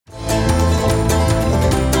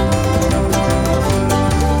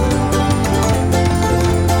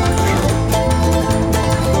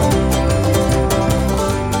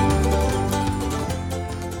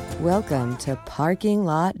to Parking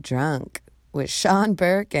Lot Drunk with Sean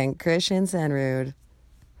Burke and Christian Senrud.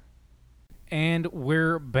 And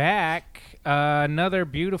we're back. Another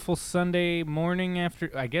beautiful Sunday morning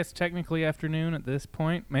I guess technically afternoon at this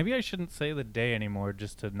point. Maybe I shouldn't say the day anymore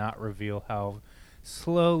just to not reveal how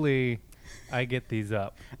slowly I get these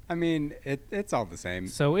up. I mean, it's all the same.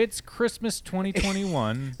 So it's Christmas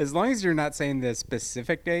 2021. As long as you're not saying the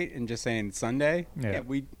specific date and just saying Sunday,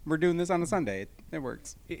 we're doing this on a Sunday. It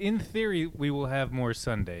works. In theory, we will have more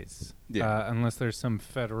Sundays, unless there's some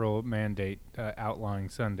federal mandate outlawing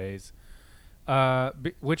Sundays.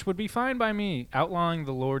 Which would be fine by me. Outlawing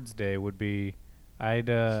the Lord's Day would be. I'd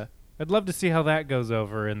love to see how that goes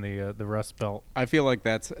over in the Rust Belt. I feel like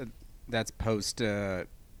that's post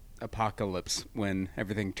apocalypse when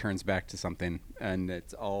everything turns back to something, and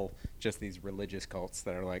it's all just these religious cults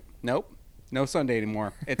that are like, nope, no Sunday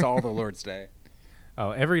anymore. It's all the Lord's Day.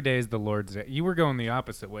 Oh, every day is the Lord's Day. You were going the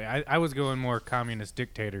opposite way. I was going more communist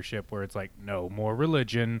dictatorship, where it's like, no more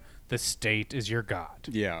religion. The state is your god.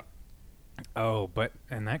 Yeah. Oh,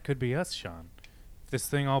 and that could be us, Sean. If this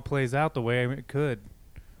thing all plays out the way it could,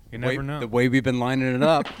 you never know. The way we've been lining it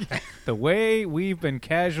up. The way we've been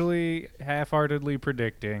casually, half-heartedly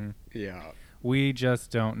predicting. Yeah. We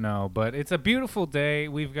just don't know. But it's a beautiful day.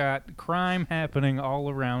 We've got crime happening all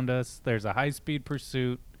around us. There's a high-speed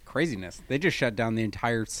pursuit. Craziness. They just shut down the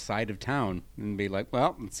entire side of town and be like,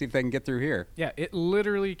 well, let's see if they can get through here. Yeah, it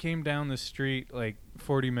literally came down the street like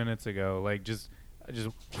 40 minutes ago. Like just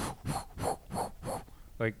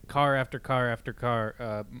like car after car after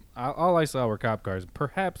car. All I saw were cop cars.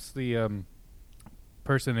 Perhaps the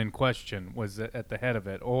person in question was at the head of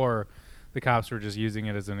it, or the cops were just using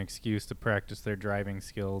it as an excuse to practice their driving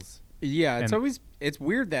skills. Yeah, it's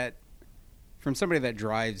weird that from somebody that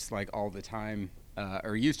drives like all the time,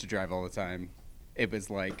 or used to drive all the time, it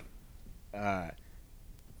was like I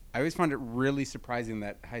always found it really surprising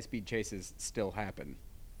that high-speed chases still happen.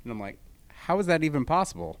 And I'm like, how is that even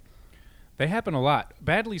possible? They happen a lot.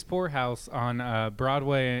 Badley's Poorhouse on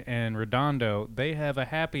Broadway and Redondo, they have a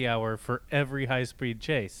happy hour for every high-speed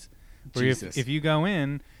chase. Where if you go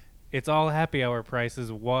in, it's all happy hour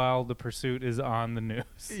prices while the pursuit is on the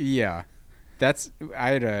news. Yeah. I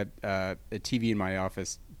had a TV in my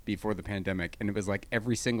office before the pandemic, and it was like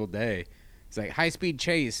every single day. It's like high-speed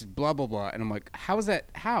chase, blah, blah, blah. And I'm like, how is that?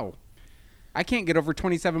 How? I can't get over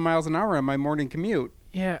 27 miles an hour on my morning commute.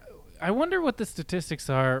 Yeah. I wonder what the statistics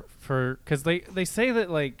are because they say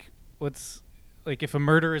that if a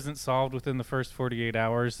murder isn't solved within the first 48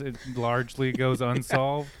 hours, it largely goes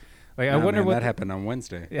unsolved. Like I wonder what that happened on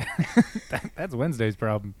Wednesday. Yeah, that's Wednesday's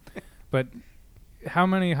problem. But how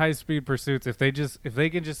many high-speed pursuits if they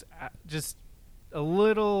can just a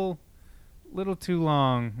little too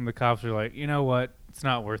long, and the cops are like, you know what, it's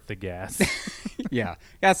not worth the gas. Yeah,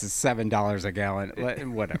 gas is $7 a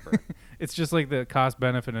gallon. Whatever. It's just like the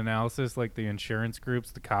cost-benefit analysis, like the insurance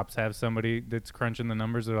groups. The cops have somebody that's crunching the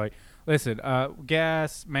numbers. They're like, listen,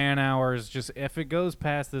 gas, man-hours, just if it goes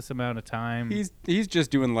past this amount of time. He's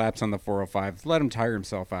just doing laps on the 405. Let him tire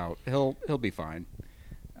himself out. He'll be fine.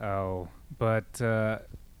 Oh, but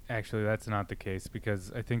actually that's not the case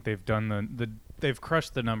because I think they've done they've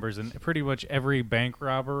crushed the numbers, and pretty much every bank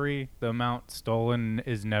robbery, the amount stolen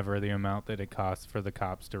is never the amount that it costs for the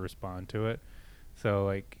cops to respond to it. So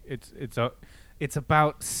like it's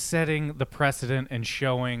about setting the precedent and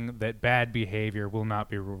showing that bad behavior will not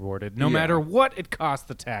be rewarded, no matter what it costs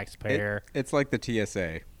the taxpayer. It's like the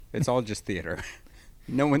TSA. It's all just theater.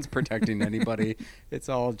 No one's protecting anybody. It's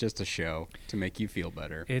all just a show to make you feel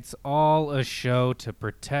better. It's all a show to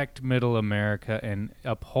protect middle America and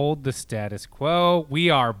uphold the status quo. We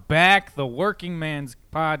are back, the Working Man's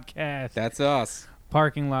Podcast. That's us.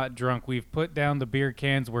 Parking Lot Drunk. We've put down the beer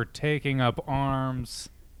cans. We're taking up arms.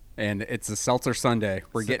 And it's a Seltzer Sunday.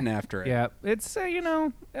 We're getting after it. Yeah, it's I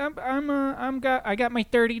got my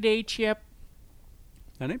 30-day chip.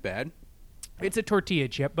 That ain't bad. It's a tortilla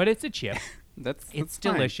chip, but it's a chip. It's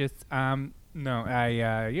delicious. No, I'm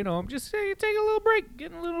just taking a little break,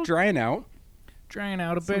 getting a little drying out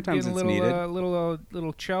a bit, Sometimes getting a it's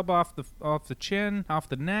little chub off the chin, off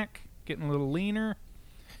the neck, getting a little leaner.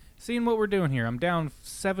 Seeing what we're doing here. I'm down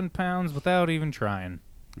 7 pounds without even trying.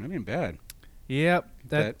 That ain't bad. Yep,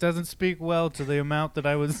 that doesn't speak well to the amount that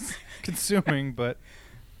I was consuming, but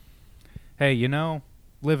hey,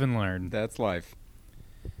 live and learn. That's life.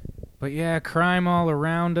 But yeah, crime all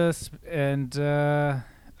around us, and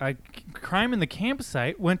crime in the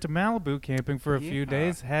campsite. Went to Malibu camping for a few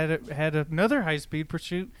days. Had another high-speed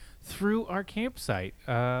pursuit through our campsite.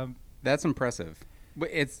 That's impressive.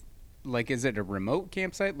 It's like, is it a remote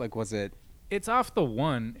campsite? Like, was it It's off the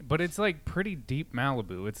one, but it's like pretty deep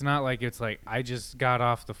Malibu. It's not like it's like I just got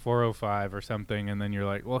off the 405 or something, and then you're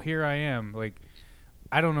like, well, here I am. Like,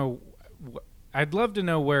 I don't know. I'd love to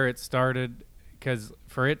know where it started, because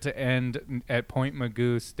for it to end at Point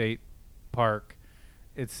Magoo State Park,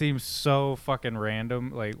 it seems so fucking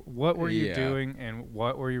random. Like, what were you doing, and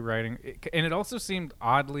what were you writing? And it also seemed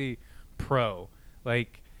oddly pro.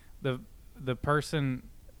 Like, the person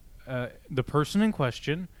in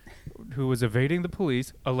question, who was evading the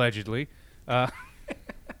police, allegedly,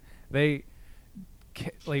 we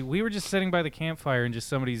were just sitting by the campfire, and just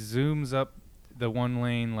somebody zooms up the one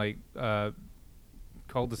lane, like,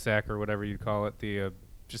 cul-de-sac or whatever you call it, the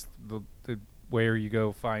where you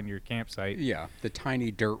go find your campsite. Yeah, the tiny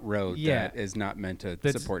dirt road that is not meant to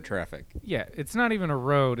support traffic. Yeah, it's not even a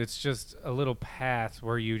road. It's just a little path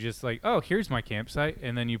where you just like, oh, here's my campsite,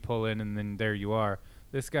 and then you pull in, and then there you are.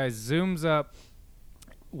 This guy zooms up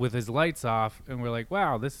with his lights off, and we're like,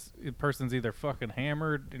 wow, this person's either fucking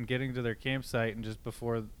hammered and getting to their campsite, and just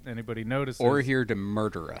before anybody notices. Or here to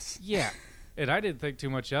murder us. Yeah. And I didn't think too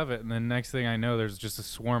much of it, and then next thing I know, there's just a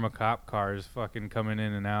swarm of cop cars fucking coming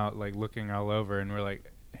in and out, like looking all over, and we're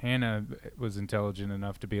like, Hannah was intelligent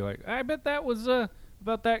enough to be like, I bet that was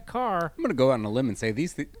about that car. I'm gonna go out on a limb and say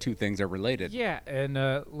these two things are related. Yeah, and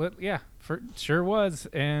sure was,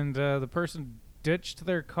 and the person ditched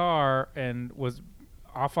their car and was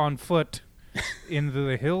off on foot into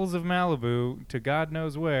the hills of Malibu to God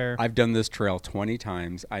knows where. I've done this trail 20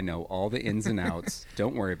 times. I know all the ins and outs.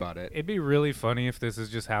 Don't worry about it. It'd be really funny if this is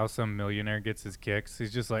just how some millionaire gets his kicks.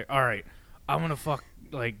 He's just like, all right, I'm going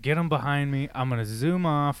to get them behind me. I'm going to zoom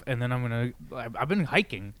off, and then I've been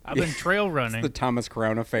hiking. I've been trail running. It's the Thomas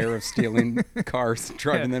Crown affair of stealing cars,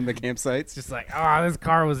 driving them to campsites. Just like, this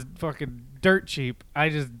car was fucking dirt cheap. I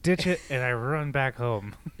just ditch it, and I run back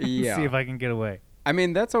home. Yeah. See if I can get away. I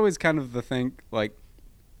mean, that's always kind of the thing, like,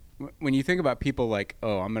 when you think about people like,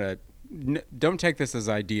 don't take this as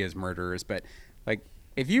ideas murderers, but, like,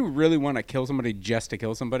 if you really want to kill somebody just to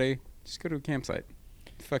kill somebody, just go to a campsite.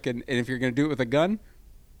 And if you're going to do it with a gun,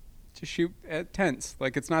 just shoot at tents.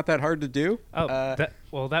 Like, it's not that hard to do. That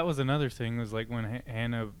was another thing, was like when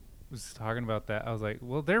Hannah was talking about that, I was like,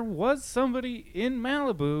 well, there was somebody in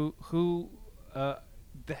Malibu who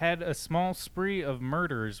had a small spree of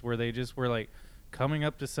murders where they just were like, coming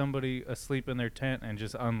up to somebody asleep in their tent and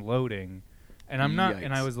just unloading. And I'm not,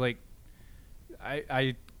 and I was like,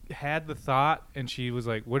 I had the thought, and she was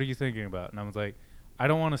like, what are you thinking about? And I was like, I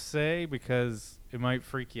don't want to say because it might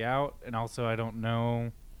freak you out, and also I don't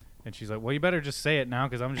know. And she's like, well, you better just say it now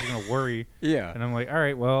because I'm just going to worry. Yeah. And I'm like, all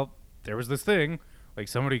right, well, there was this thing, like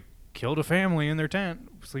somebody killed a family in their tent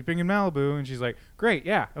sleeping in Malibu. And she's like, great,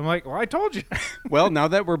 yeah. I'm like, well, I told you. Well, now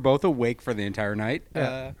that we're both awake for the entire night.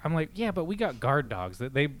 I'm like, yeah, but we got guard dogs.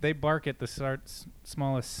 They bark at the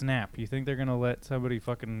smallest snap. You think they're going to let somebody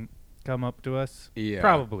fucking come up to us? Yeah.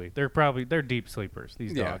 Probably. They're deep sleepers,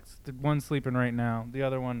 these dogs. The one sleeping right now. The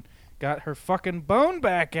other one got her fucking bone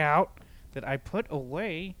back out that I put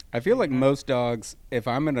away. I feel like most dogs, if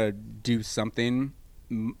I'm going to do something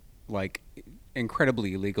like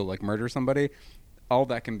incredibly illegal, like murder somebody, all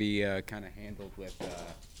that can be kind of handled with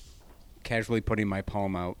casually putting my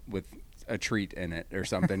palm out with a treat in it or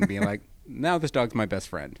something, being like, now this dog's my best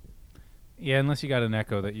friend. Yeah, unless you got an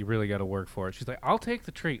Echo that you really got to work for it. She's like, I'll take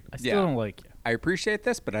the treat. I still don't like you. I appreciate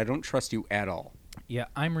this, but I don't trust you at all. Yeah,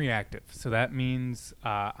 I'm reactive. So that means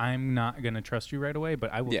I'm not going to trust you right away, but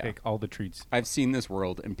I will take all the treats. I've seen this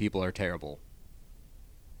world, and people are terrible.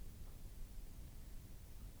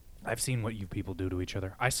 I've seen what you people do to each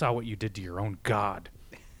other. I saw what you did to your own god.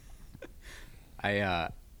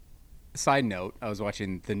 Side note, I was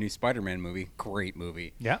watching the new Spider-Man movie. Great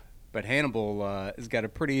movie. Yeah. But Hannibal has got a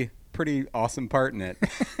pretty awesome part in it.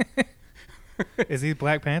 Is he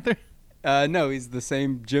Black Panther? No, he's the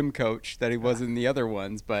same gym coach that he was in the other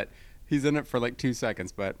ones, but he's in it for like 2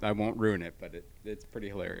 seconds, but I won't ruin it, but it's pretty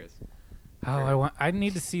hilarious. Oh, I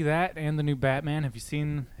need to see that and the new Batman. Have you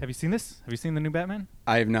seen this? Have you seen the new Batman?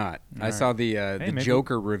 I have not. All I saw the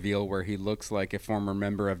Joker reveal where he looks like a former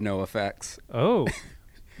member of NoFX. Oh.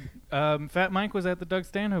 Fat Mike was at the Doug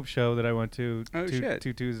Stanhope show that I went to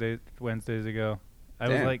two Wednesdays ago. I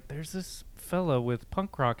was like, there's this fella with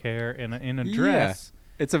punk rock hair in a dress.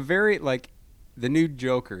 Yeah. It's a very, like, the new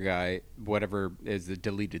Joker guy, whatever is the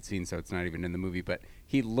deleted scene, so it's not even in the movie, but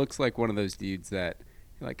he looks like one of those dudes that,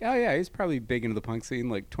 like, oh yeah, he's probably big into the punk scene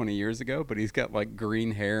like 20 years ago, but he's got like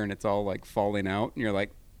green hair and it's all like falling out, and you're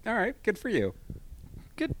like, all right, good for you.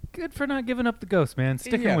 Good for not giving up the ghost, man.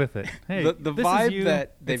 Sticking with it. Hey, the vibe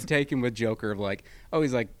that they've taken with Joker of like, oh,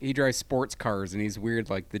 he's like, he drives sports cars and he's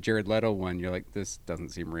weird, like the Jared Leto one. You're like, this doesn't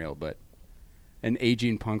seem real, but an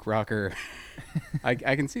aging punk rocker. I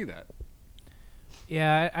can see that.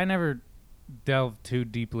 Yeah, I never delved too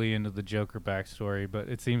deeply into the Joker backstory, but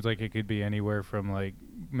it seems like it could be anywhere from like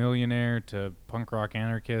millionaire to punk rock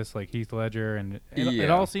anarchist like Heath Ledger, and it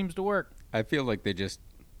all seems to work. I feel like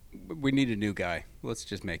we need a new guy. Let's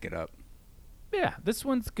just make it up. Yeah, this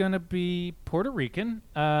one's gonna be Puerto Rican.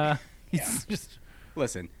 He's just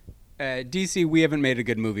listen. DC, we haven't made a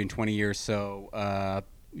good movie in 20 years, so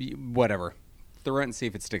whatever. Throw it and see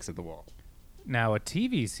if it sticks at the wall. Now a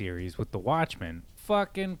TV series with The Watchmen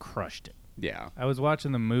fucking crushed it. Yeah. I was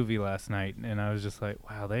watching the movie last night, and I was just like,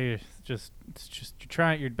 wow,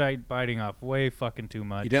 you're biting off way fucking too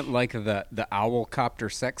much. You didn't like the owl copter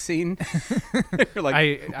sex scene? You're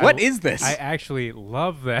like, what is this? I actually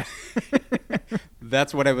love that.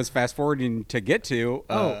 That's what I was fast forwarding to get to.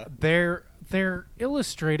 They're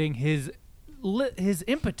illustrating his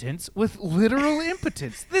impotence with literal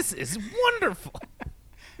impotence. This is wonderful.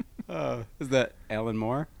 Is that Alan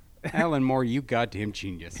Moore? Alan Moore, you goddamn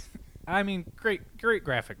genius. I mean, great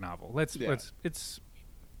graphic novel. Let's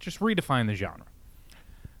just redefine the genre.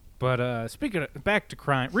 But speaking of, back to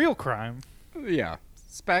crime, real crime. Yeah,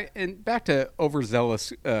 back to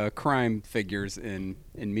overzealous crime figures in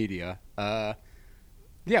media.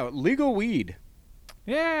 Legal weed.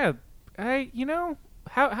 Yeah,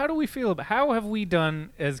 how do we feel about how have we done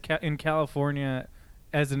in California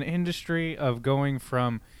as an industry of going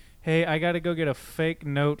from, hey, I got to go get a fake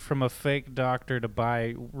note from a fake doctor to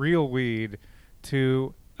buy real weed,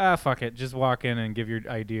 to, fuck it, just walk in and give your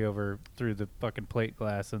ID over through the fucking plate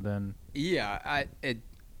glass, and then... Yeah,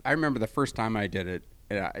 I remember the first time I did it,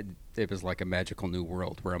 it was like a magical new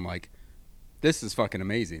world where I'm like, this is fucking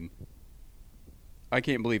amazing. I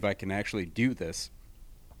can't believe I can actually do this.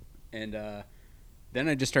 And then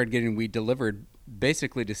I just started getting weed delivered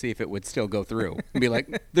basically to see if it would still go through. And be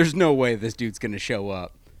like, there's no way this dude's going to show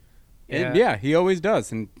up. And yeah, he always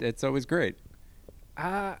does, and it's always great.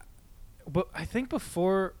 But I think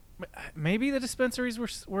before, maybe the dispensaries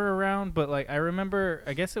were around, but like I remember,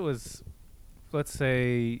 I guess it was, let's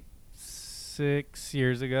say, 6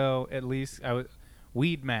 years ago at least.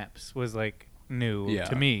 Weed Maps was like new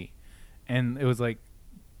to me, and it was like,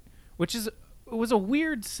 it was a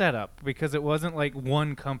weird setup because it wasn't like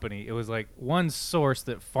one company. It was like one source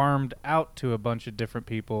that farmed out to a bunch of different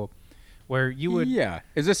people. Where you would... Yeah,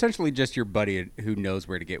 it's essentially just your buddy who knows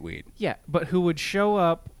where to get weed. Yeah, but who would show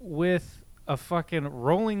up with a fucking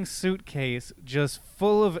rolling suitcase just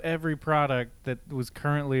full of every product that was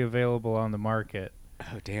currently available on the market.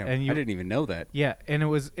 Oh, damn. And I didn't even know that. Yeah, and it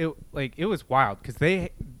was wild because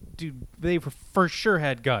they for sure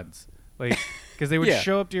had guns. Like, because they would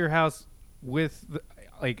show up to your house with,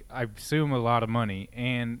 I assume a lot of money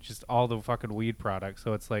and just all the fucking weed products.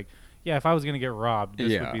 So it's like... Yeah, if I was going to get robbed,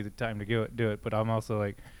 this would be the time to do it. But I'm also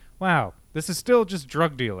like, wow, this is still just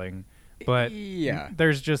drug dealing. But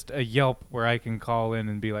there's just a Yelp where I can call in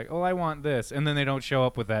and be like, oh, I want this. And then they don't show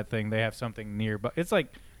up with that thing. They have something near. But it's like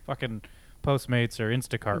fucking Postmates or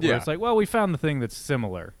Instacart where it's like, well, we found the thing that's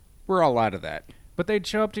similar. We're all out of that. But they'd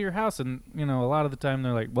show up to your house and, a lot of the time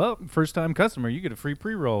they're like, well, first-time customer, you get a free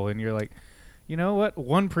pre-roll. And you're like, you know what?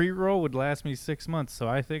 One pre-roll would last me 6 months, so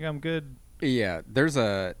I think I'm good. Yeah, there's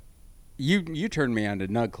a... You turned me on to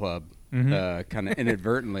Nug Club, kind of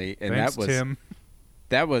inadvertently, and Thanks, Tim.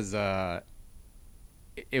 That was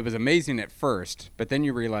it was amazing at first, but then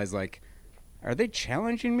you realize, like, are they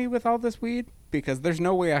challenging me with all this weed? Because there's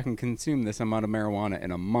no way I can consume this amount of marijuana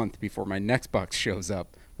in a month before my next box shows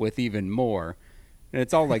up with even more. And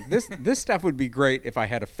it's all like, this stuff would be great if I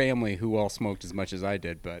had a family who all smoked as much as I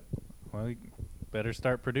did, but... Well, you better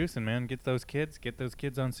start producing, man. Get those kids on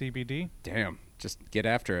CBD. Damn, just get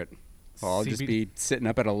after it. Well, I'll just be sitting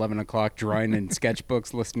up at 11 o'clock drawing in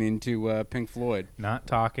sketchbooks listening to Pink Floyd. Not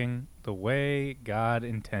talking the way God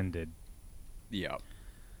intended. Yeah.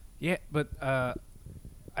 Yeah, but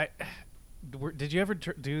did you ever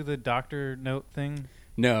do the doctor note thing?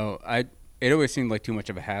 No, it always seemed like too much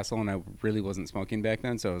of a hassle, and I really wasn't smoking back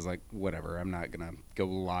then, so I was like, whatever, I'm not going to go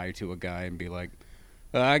lie to a guy and be like,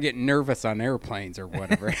 I get nervous on airplanes or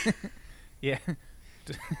whatever. Yeah.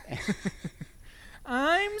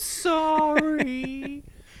 I'm sorry.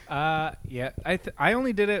 Yeah, I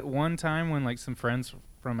only did it one time when like some friends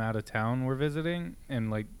from out of town were visiting,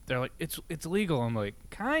 and like they're like, it's legal. I'm like,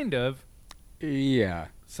 kind of. Yeah.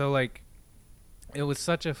 So like, it was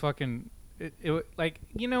such a fucking it like,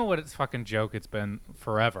 you know what, it's fucking joke. It's been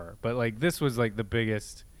forever, but like this was like the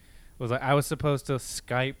biggest. Was like I was supposed to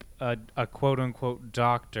Skype a quote unquote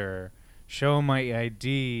doctor, show my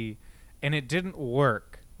ID, and it didn't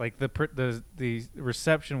work. Like the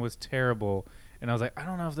reception was terrible, And I was like, I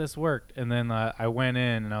don't know if this worked. And then I went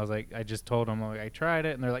in and I was like, I just told them, like, I tried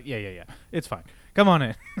it. And they're like, yeah, it's fine. Come on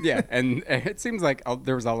in. Yeah, and it seems like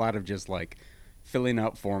there was a lot of just like filling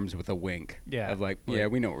out forms with a wink. Yeah. Of like, yeah,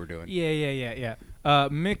 we know what we're doing. Yeah.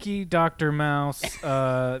 Mickey, Dr. Mouse,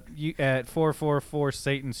 you at 444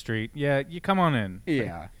 Satan Street. Yeah, you come on in.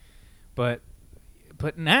 Yeah.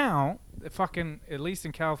 But now, fucking, at least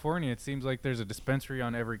in California, it seems like there's a dispensary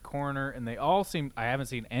on every corner, and they all seem, I haven't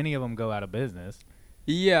seen any of them go out of business.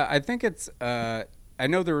 Yeah, I think it's, I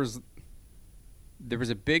know there was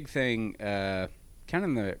a big thing, kind of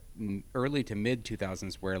in the early to mid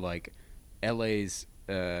 2000s where like LA's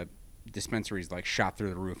dispensaries like shot through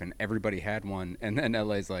the roof and everybody had one, and then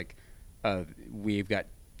LA's like, we've got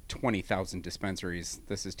 20,000 dispensaries.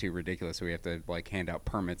 This is too ridiculous. So we have to like hand out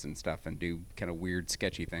permits and stuff and do kind of weird,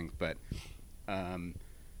 sketchy things. But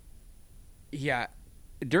yeah,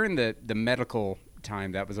 during the medical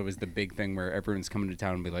time, that was always the big thing where everyone's coming to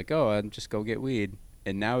town and be like, oh, just go get weed.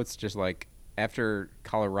 And now it's just like after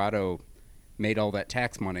Colorado made all that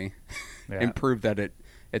tax money and proved that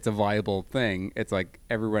it's a viable thing, it's like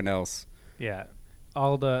everyone else. Yeah.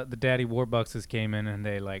 All the daddy warbuckses came in and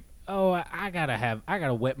they like, oh, I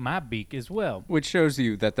gotta wet my beak as well. Which shows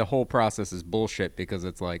you that the whole process is bullshit, because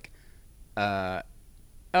it's like, oh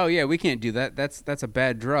yeah, we can't do that. That's a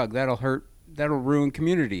bad drug. That'll ruin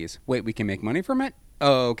communities. Wait, we can make money from it?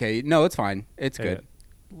 Oh, okay. No, it's fine. It's good.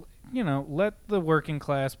 You know, let the working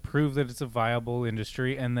class prove that it's a viable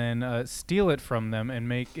industry, and then steal it from them and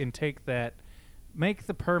make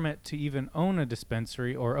the permit to even own a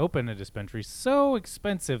dispensary or open a dispensary so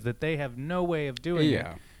expensive that they have no way of doing it.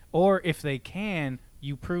 Or if they can,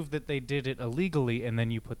 you prove that they did it illegally, and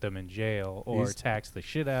then you put them in jail or tax the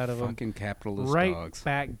shit out of them. Fucking capitalist right dogs.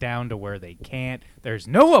 Back down to where they can't. There's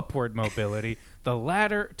no upward mobility. The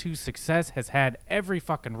ladder to success has had every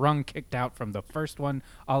fucking rung kicked out from the first one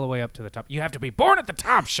all the way up to the top. You have to be born at the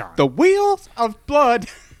top, Sean. The wheels of blood.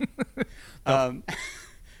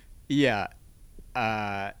 Yeah.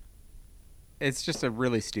 It's just a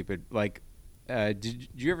really stupid, like, did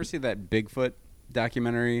you ever see that Bigfoot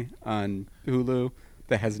documentary on Hulu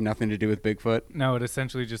that has nothing to do with Bigfoot? No, it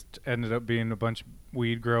essentially just ended up being a bunch of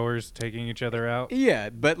weed growers taking each other out. Yeah,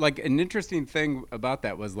 but like an interesting thing about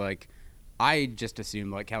that was like, I just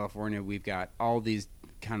assumed like California, we've got all these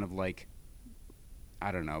kind of like,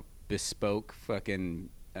 I don't know, bespoke fucking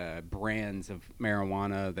brands of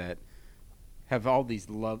marijuana that have all these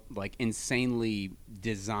like insanely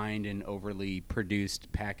designed and overly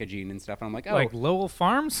produced packaging and stuff. And I'm like, oh, like Lowell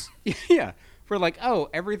Farms? Yeah. We're like, oh,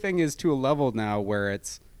 everything is to a level now where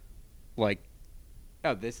it's like,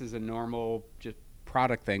 oh, this is a normal just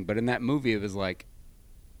product thing. But in that movie, it was like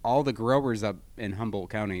all the growers up in Humboldt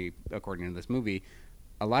County, according to this movie,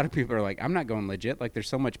 a lot of people are like, I'm not going legit. Like, there's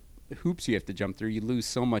so much hoops you have to jump through. You lose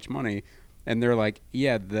so much money. And they're like,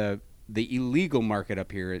 yeah, the illegal market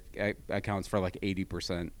up here accounts for like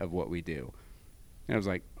 80% of what we do. And I was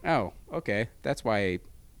like, oh, okay. That's why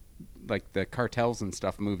like the cartels and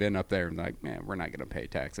stuff move in up there and like, man, we're not going to pay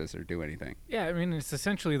taxes or do anything. Yeah, I mean, it's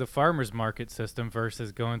essentially the farmer's market system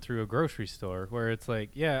versus going through a grocery store where it's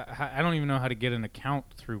like, yeah, I don't even know how to get an account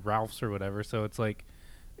through Ralph's or whatever. So it's like,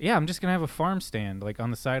 yeah, I'm just going to have a farm stand like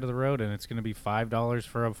on the side of the road and it's going to be $5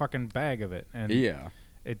 for a fucking bag of it. And yeah,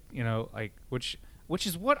 it, you know, like, which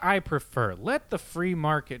is what I prefer. Let the free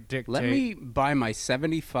market dictate. Let me buy my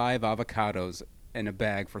 75 avocados in a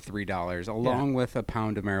bag for $3 along with a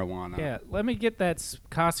pound of marijuana. Yeah, let me get that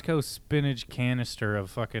Costco spinach canister of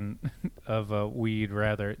fucking weed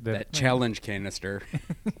rather. That challenge canister.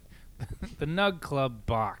 The Nug Club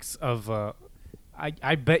box of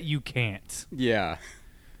I bet you can't. Yeah.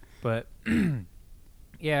 But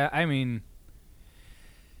yeah, I mean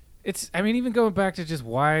even going back to just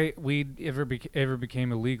why weed ever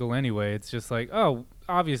became illegal anyway, it's just like, oh,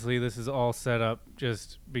 obviously this is all set up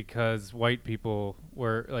just because white people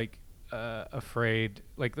were like afraid.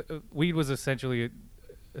 Like weed was essentially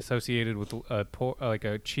associated with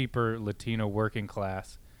a cheaper Latino working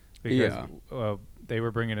class because they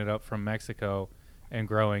were bringing it up from Mexico and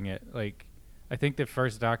growing it. Like I think the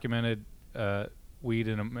first documented weed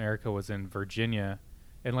in America was in Virginia,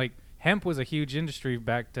 and like hemp was a huge industry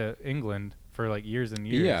back to England for like years and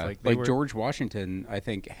years. Yeah, like George Washington, I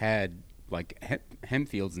think, had like hemp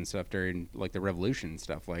fields and stuff during like the Revolution and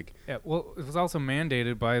stuff. Like, yeah, well, it was also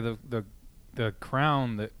mandated by the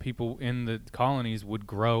crown that people in the colonies would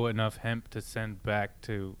grow enough hemp to send back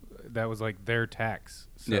to. That was like their tax.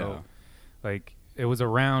 So, like, it was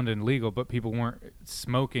around and legal, but people weren't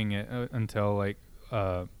smoking it until like,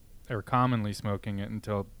 or commonly smoking it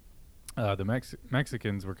until. The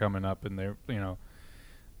Mexicans were coming up, and they're, you know,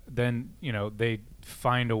 then they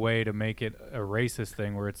find a way to make it a racist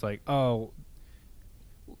thing where it's like, oh,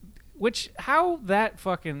 how that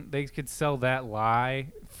fucking they could sell that lie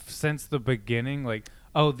since the beginning, like,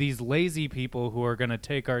 oh, these lazy people who are gonna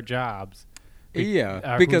take our jobs.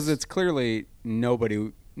 Because it's clearly no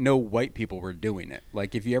white people were doing it.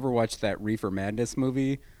 Like, if you ever watched that Reefer Madness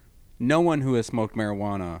movie, no one who has smoked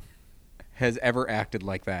marijuana has ever acted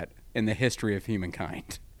like that in the history of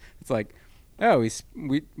humankind. It's like, oh,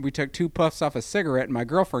 we took 2 puffs off a cigarette and my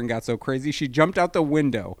girlfriend got so crazy she jumped out the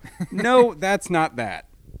window. No, that's not that.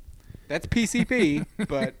 That's PCP,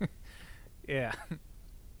 but... Yeah.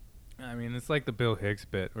 I mean, it's like the Bill Hicks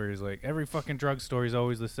bit where he's like, every fucking drug story is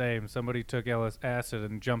always the same. Somebody took acid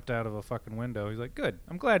and jumped out of a fucking window. He's like, good.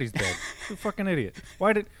 I'm glad he's dead. He's a fucking idiot.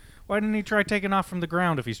 Why didn't he try taking off from the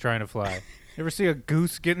ground if he's trying to fly? You ever see a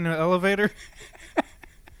goose get in an elevator?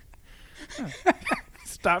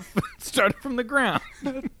 Start from the ground.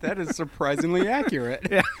 That is surprisingly accurate.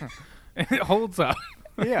 Yeah. And it holds up.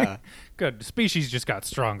 Yeah. Good. The species just got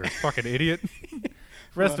stronger. Fucking idiot.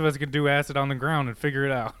 The rest of us can do acid on the ground and figure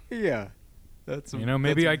it out. Yeah.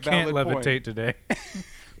 Maybe I can't levitate point. today.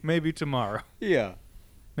 Maybe tomorrow. Yeah.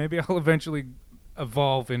 Maybe I'll eventually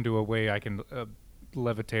evolve into a way I can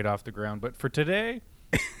levitate off the ground. But for today,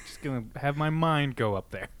 just going to have my mind go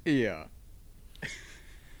up there. Yeah.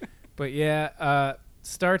 But yeah,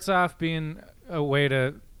 starts off being a way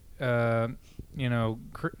to,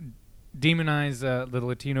 demonize the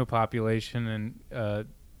Latino population, and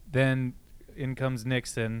then in comes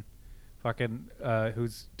Nixon, fucking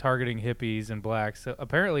who's targeting hippies and blacks. So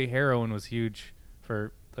apparently heroin was huge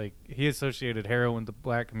for, like, he associated heroin with the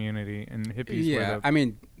black community, and hippies were I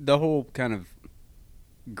mean, the whole kind of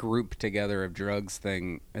group together of drugs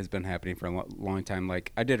thing has been happening for a long time.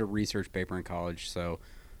 Like, I did a research paper in college, so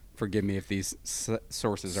forgive me if these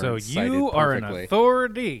sources aren't cited perfectly. So you are an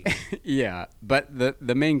authority. Yeah, but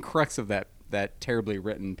the main crux of that terribly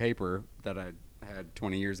written paper that I had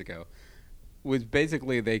 20 years ago was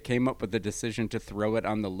basically they came up with the decision to throw it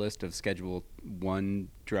on the list of Schedule 1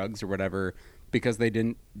 drugs or whatever because they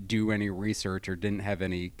didn't do any research or didn't have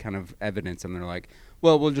any kind of evidence, and they're like,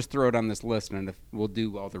 well, we'll just throw it on this list, and if we'll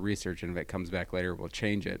do all the research, and if it comes back later, we'll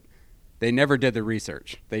change it. They never did the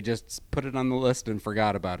research. They just put it on the list and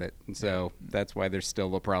forgot about it. And so that's why there's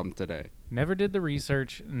still a problem today. Never did the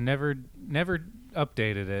research, never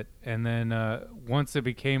updated it. And then once it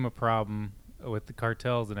became a problem with the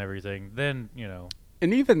cartels and everything, then,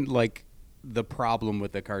 And even, like, the problem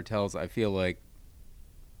with the cartels, I feel like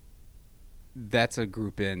that's a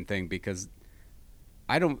group in thing because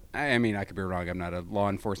I mean, I could be wrong. I'm not a law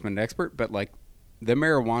enforcement expert, but, like, the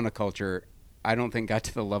marijuana culture, I don't think got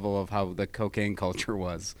to the level of how the cocaine culture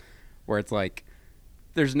was, where it's like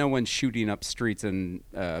there's no one shooting up streets in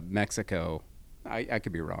Mexico. I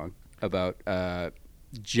could be wrong about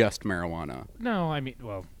just marijuana. No, I mean,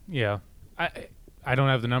 well, yeah. I don't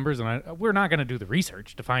have the numbers, and we're not going to do the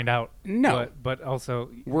research to find out. No. But also...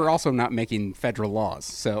 We're also not making federal laws,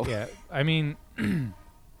 so... Yeah, I mean...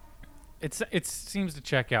 It seems to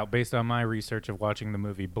check out based on my research of watching the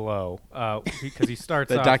movie Blow, because he starts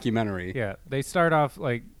the off, documentary. Yeah, they start off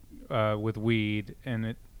like with weed, and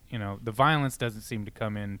it the violence doesn't seem to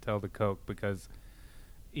come in until the coke because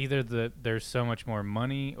either there's so much more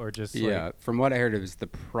money or just from what I heard, it was the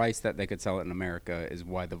price that they could sell it in America is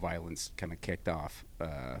why the violence kind of kicked off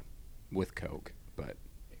with coke, but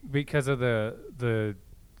because of the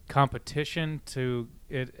competition to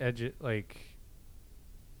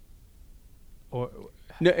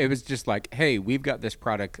no, it was just like, hey, we've got this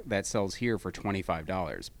product that sells here for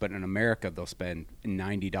 $25, but in America they'll spend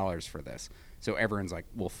 $90 for this. So everyone's like,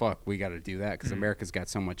 well, fuck, we got to do that because America's got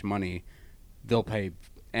so much money, they'll pay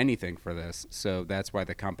anything for this. So that's why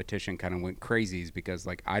the competition kind of went crazy, is because,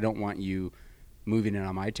 like, I don't want you moving in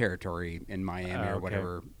on my territory in Miami or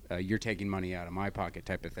whatever. You're taking money out of my pocket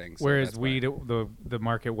type of thing. So whereas weed, the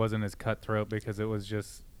market wasn't as cutthroat because it was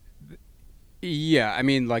just... Yeah, I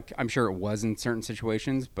mean, like, I'm sure it was in certain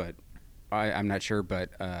situations, but I'm not sure.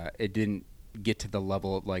 But it didn't get to the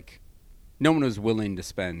level of, like, no one was willing to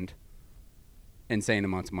spend insane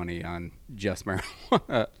amounts of money on just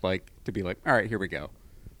marijuana, like, to be like, all right, here we go.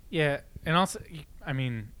 Yeah, and also, I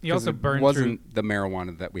mean, you also burn through... It wasn't the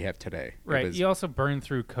marijuana that we have today. Right, you also burn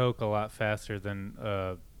through coke a lot faster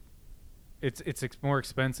than... It's more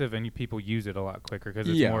expensive, and people use it a lot quicker because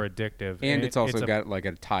it's more addictive. And it's also got like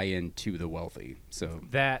a tie-in to the wealthy. So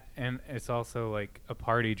that, and it's also like a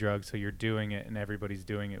party drug, so you're doing it, and everybody's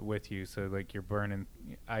doing it with you. So like you're burning,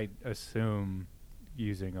 I assume,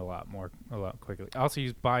 using a lot quickly. Also,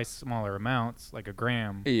 you buy smaller amounts, like a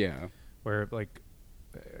gram. Yeah. Where like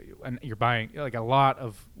and you're buying like a lot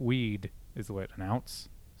of weed is what, an ounce.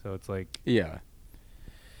 So it's like, Yeah.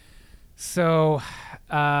 so,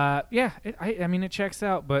 yeah, I mean, it checks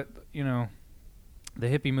out, but you know, the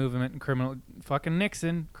hippie movement and fucking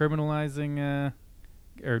Nixon criminalizing,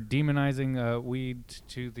 or demonizing, weed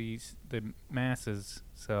to the masses.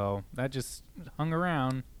 So that just hung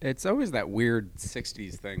around. It's always that weird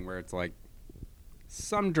 60s thing where it's like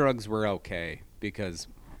some drugs were okay because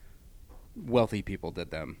wealthy people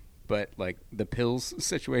did them. But like the pills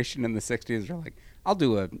situation in the 60s are like, I'll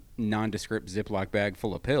do a nondescript Ziploc bag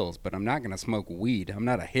full of pills, but I'm not going to smoke weed. I'm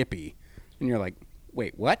not a hippie. And you're like,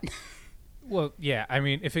 wait, what? Well, yeah, I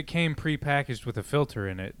mean, if it came prepackaged with a filter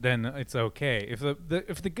in it, then it's okay. If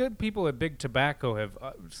the good people at Big Tobacco have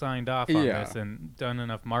signed off on Yeah. this and done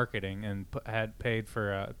enough marketing and had paid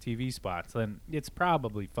for TV spots, then it's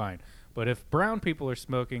probably fine. But if brown people are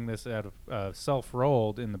smoking this out of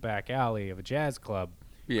self-rolled in the back alley of a jazz club,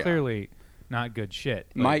 Yeah. clearly not good shit.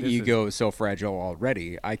 Like, My this ego is so fragile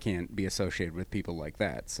already, I can't be associated with people like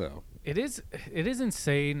that. So It is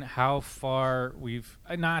insane how far we've,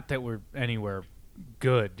 not that we're anywhere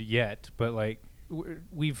good yet, but like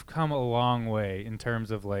we've come a long way in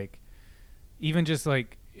terms of like even just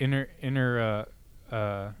like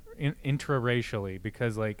intraracially,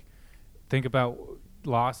 because like think about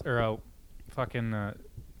loss or fucking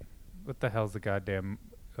what the hell's the goddamn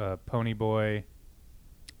Pony Boy.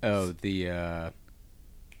 Oh, the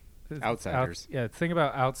Outsiders. Think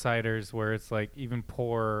about Outsiders, where it's like even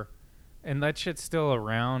poor, and that shit's still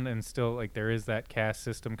around, and still like there is that caste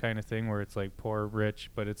system kind of thing where it's like poor, rich,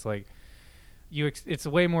 but it's like it's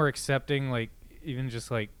way more accepting. Like even just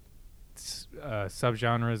like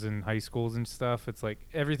subgenres in high schools and stuff, it's like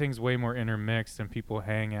everything's way more intermixed, and people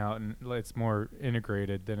hang out, and it's more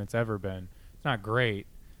integrated than it's ever been. It's not great,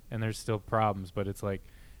 and there's still problems, but it's like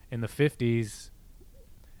in the 50s.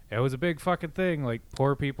 It was a big fucking thing. Like,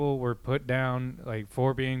 poor people were put down, like,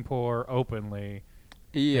 for being poor openly.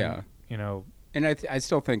 Yeah. And, you know. And I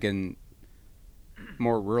still think in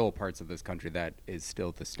more rural parts of this country that is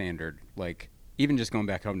still the standard. Like, even just going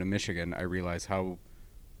back home to Michigan, I realize how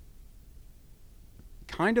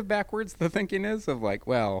kind of backwards the thinking is of like,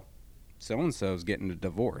 well, so-and-so's getting a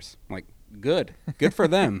divorce. I'm like, good. Good for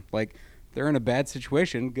them. Like, they're in a bad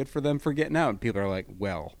situation. Good for them for getting out. And people are like,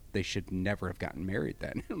 well, they should never have gotten married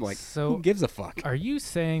then. I'm like, so who gives a fuck? Are you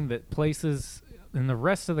saying that places in the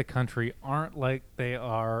rest of the country aren't like they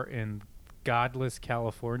are in godless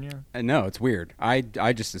California? No, it's weird. I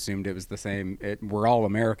just assumed it was the same. We're all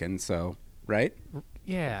Americans, so, right?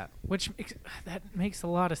 Yeah, that makes a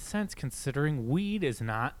lot of sense considering weed is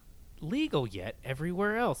not legal yet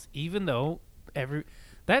everywhere else, even though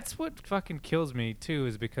that's what fucking kills me too,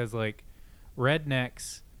 is because like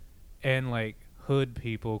rednecks and like hood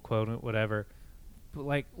people, quote it, whatever,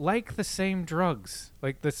 like the same drugs.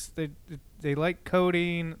 Like this, they like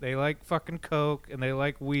codeine, they like fucking coke, and they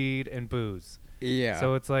like weed and booze. Yeah.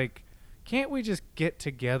 So it's like, can't we just get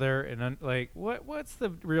together and like what's the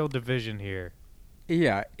real division here?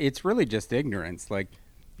 Yeah, it's really just ignorance. Like,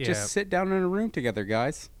 Yeah. just sit down in a room together,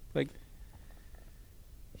 guys. Like,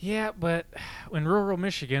 Yeah, but in rural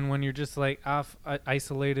Michigan, when you're just like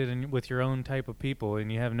isolated and with your own type of people,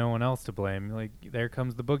 and you have no one else to blame, like there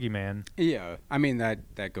comes the boogeyman. yeah, I mean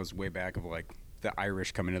that goes way back of like the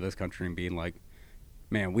Irish coming to this country and being like,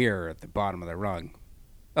 man, we are at the bottom of the rung.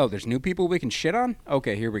 Oh, there's new people we can shit on?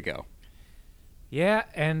 Okay, here we go. Yeah,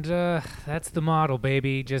 and that's the model,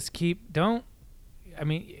 baby. Just don't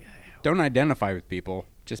Identify with people.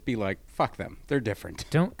 Just be like, fuck them. They're different.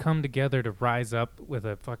 don't come together to rise up with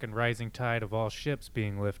a fucking rising tide of all ships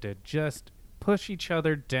being lifted. Just push each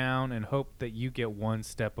other down and hope that you get one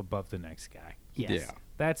step above the next guy. Yes. Yeah.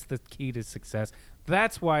 That's the key to success.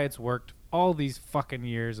 That's why it's worked all these fucking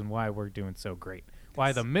years and why we're doing so great.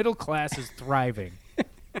 Why the middle class is thriving.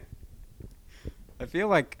 I feel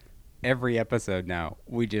like every episode now,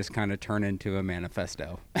 we just kind of turn into a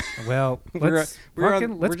manifesto. Well, let's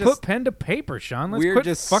put pen to paper, Sean. Let's We're quit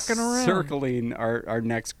just fucking around. circling our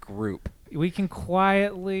next group. We can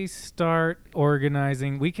quietly start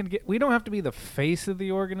organizing. We don't have to be the face of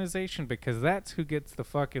the organization, because that's who gets the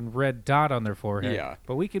fucking red dot on their forehead. Yeah.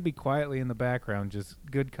 But we could be quietly in the background, just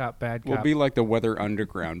good cop, bad cop. We'll be like the Weather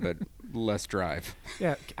Underground, but less drive.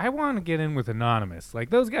 Yeah, I want to get in with Anonymous.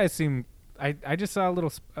 Like, those guys seem... I just saw a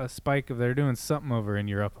little spike of they're doing something over in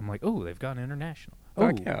Europe. I'm like, oh, they've gone international. Oh,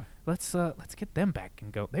 Fuck yeah. Let's get them back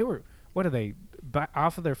and go. They were... What are they?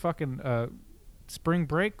 Off of their fucking... spring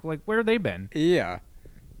break? Like, where have they been? Yeah.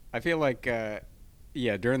 I feel like,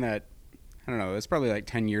 during that, I don't know, it was probably like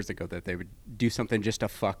 10 years ago that they would do something just to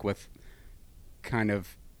fuck with kind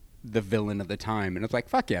of the villain of the time. And it's like,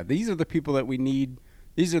 fuck yeah, these are the people that we need.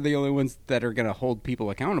 These are the only ones that are going to hold people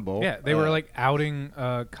accountable. Yeah, they were like outing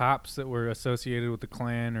cops that were associated with the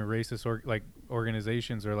Klan or racist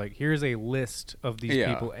organizations, or like, here's a list of these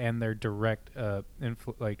people and their direct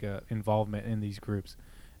involvement in these groups,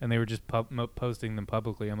 and they were just posting them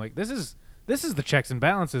publicly. I'm like, this is the checks and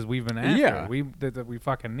balances we've been after. That we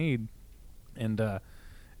fucking need. And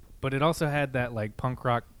but it also had that like punk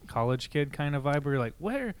rock college kid kind of vibe where you're like,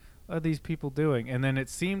 what are these people doing? And then it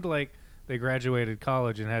seemed like they graduated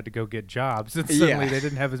college and had to go get jobs, and suddenly they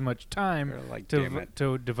didn't have as much time like,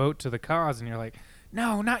 to devote to the cause. And you're like,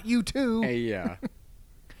 no, not you too. Hey, yeah.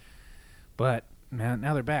 But man,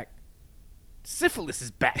 now they're back. Syphilis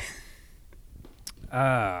is back.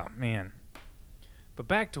 Man. But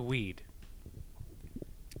back to weed.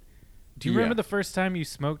 Do you remember the first time you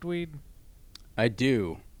smoked weed? I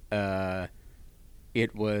do.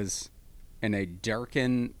 It was in a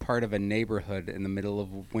darkened part of a neighborhood in the middle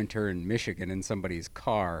of winter in Michigan in somebody's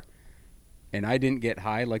car. And I didn't get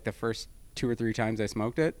high like the first 2 or 3 times I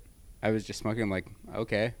smoked it. I was just smoking. I'm like,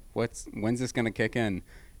 okay, when's this going to kick in?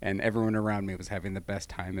 And everyone around me was having the best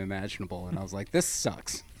time imaginable. And I was like, this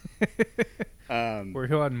sucks. Were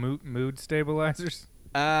you on mood stabilizers?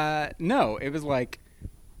 No, it was like,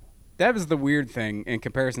 that was the weird thing in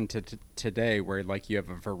comparison to today where like you have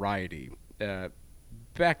a variety.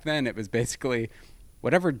 Back then it was basically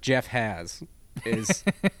whatever Jeff has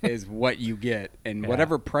is what you get, and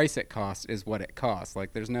whatever price it costs is what it costs.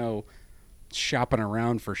 Like there's no shopping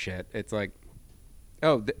around for shit. It's like,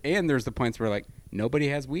 and there's the points where like nobody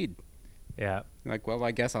has weed. Yeah. Like, well,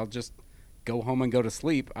 I guess I'll just go home and go to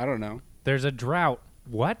sleep. I don't know. There's a drought.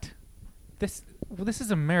 What? This is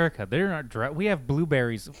America. They're not drought. We have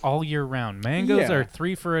blueberries all year round. Mangoes are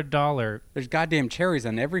 3 for $1. There's goddamn cherries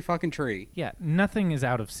on every fucking tree. Yeah, nothing is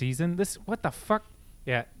out of season. What the fuck?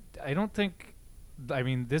 Yeah, I don't think. I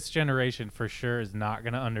mean, this generation for sure is not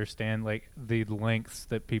going to understand like the lengths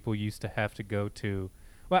that people used to have to go to.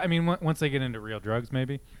 Well, I mean, once they get into real drugs,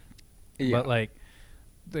 maybe. Yeah. But like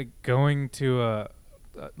going to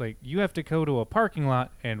like you have to go to a parking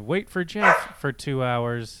lot and wait for Jeff for 2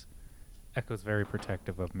 hours. Echo's very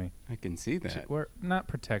protective of me. I can see that. We're not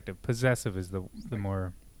protective. Possessive is the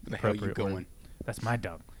more appropriate going? word. That's my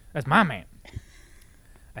dog. That's my man.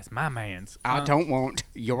 That's my man's. I don't want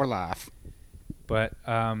your life. But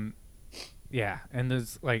yeah, and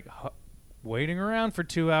there's like waiting around for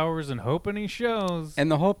 2 hours and hoping he shows. And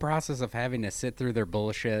the whole process of having to sit through their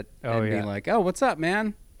bullshit and be like, "Oh, what's up,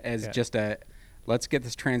 man?" As just let's get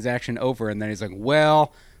this transaction over, and then he's like,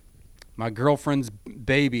 "Well, my girlfriend's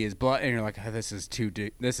baby is blood," and you're like, oh, this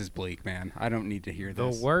is bleak, man. I don't need to hear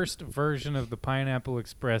this. The worst version of the Pineapple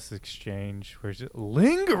Express exchange, where it's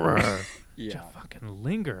lingerer. Yeah. Just fucking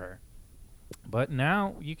lingerer. But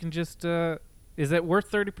now you can just, is that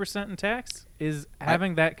worth 30% in tax? Is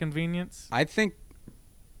having that convenience? I think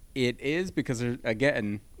it is, because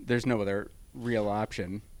there's no other real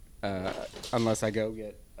option, unless I go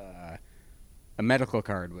get a medical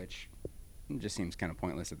card, which just seems kind of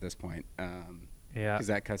pointless at this point. Because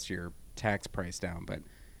that cuts your tax price down, but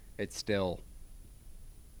it's still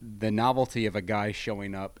the novelty of a guy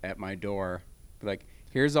showing up at my door, like,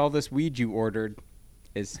 here's all this weed you ordered,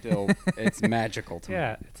 is still, it's magical to me.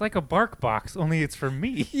 Yeah, it's like a bark box, only it's for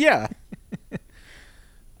me. Yeah.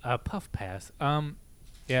 Puff Pass.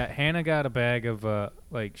 Yeah, Hannah got a bag of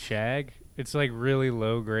like shag. It's like really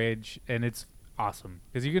low grade, and it's awesome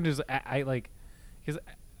because you can just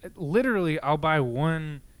literally, I'll buy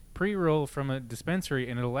one pre-roll from a dispensary,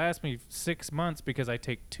 and it'll last me 6 months because I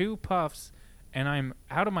take 2 puffs, and I'm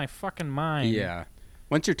out of my fucking mind. Yeah.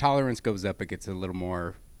 Once your tolerance goes up, it gets a little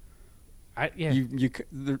more. I've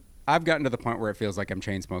gotten to the point where it feels like I'm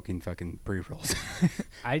chain smoking fucking pre-rolls.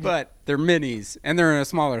 But they're minis, and they're in a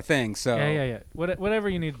smaller thing, so. Yeah. Whatever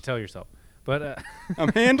you need to tell yourself. But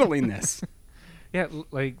I'm handling this. Yeah,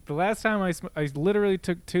 like the last time I literally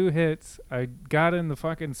took 2 hits. I got in the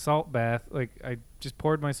fucking salt bath. Like I just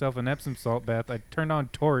poured myself an Epsom salt bath. I turned on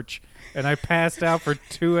torch, and I passed out for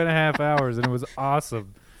 2.5 hours, and it was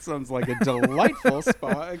awesome. Sounds like a delightful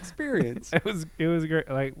spa experience. It was great.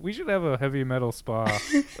 Like we should have a heavy metal spa.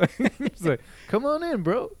 It's like, come on in,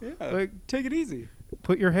 bro. Yeah, like take it easy.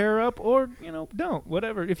 Put your hair up, or don't.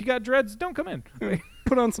 Whatever. If you got dreads, don't come in. Like,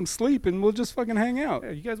 put on some sleep, and we'll just fucking hang out.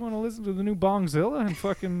 Yeah, you guys want to listen to the new Bongzilla and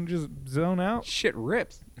fucking just zone out? Shit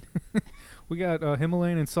rips. We got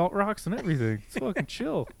Himalayan and salt rocks and everything. It's fucking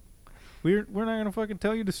chill. We're not gonna fucking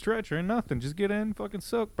tell you to stretch or nothing. Just get in, fucking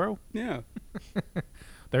soak, bro. Yeah.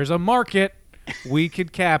 There's a market we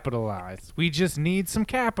could capitalize. We just need some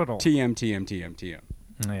capital. TM.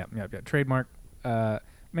 Yeah. Trademark.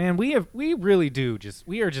 Man, we really do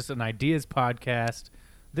we are just an ideas podcast.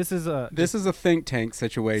 This is a think tank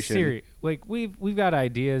situation. Like we've got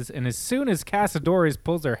ideas, and as soon as Casadores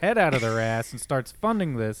pulls their head out of their ass and starts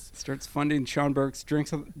funding Sean Burke's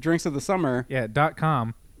drinks of the summer. Yeah,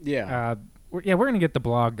 .com. Yeah. We're gonna get the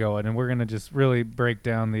blog going, and we're gonna just really break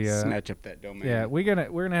down the snatch up that domain. Yeah, we're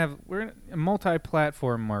gonna have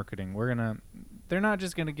multi-platform marketing. They're not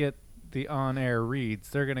just gonna get the on-air reads.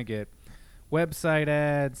 They're gonna get website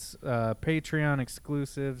ads, Patreon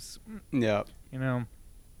exclusives. Yeah. You know,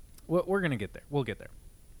 we're gonna get there. We'll get there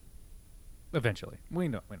eventually. We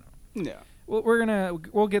know. Yeah.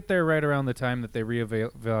 We'll get there right around the time that they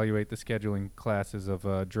reevaluate the scheduling classes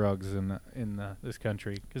of drugs in this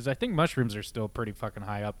country, because I think mushrooms are still pretty fucking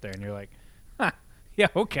high up there, and you're like, huh, yeah,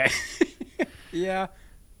 okay. Yeah,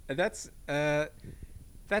 that's I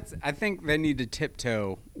think they need to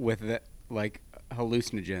tiptoe with the, like,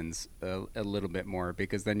 hallucinogens a little bit more,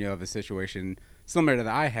 because then you have a situation similar to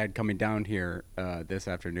that I had coming down here this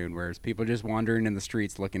afternoon, where it's people just wandering in the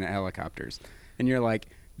streets looking at helicopters, and you're like,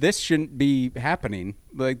 this shouldn't be happening.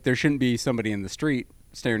 Like, there shouldn't be somebody in the street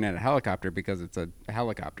staring at a helicopter because it's a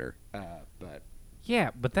helicopter. But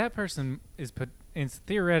that person is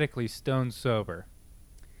theoretically stone sober.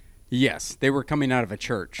 Yes, they were coming out of a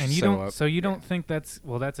church. And you don't think that's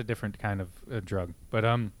a different kind of drug. But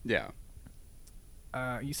yeah.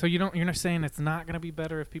 So you're not saying it's not going to be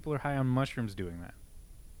better if people are high on mushrooms doing that?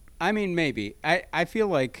 I mean, maybe. I feel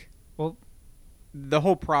like, well, the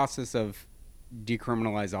whole process of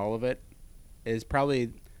decriminalize all of it is probably,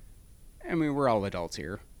 I mean, we're all adults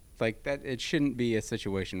here. Like, that, it shouldn't be a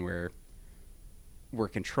situation where we're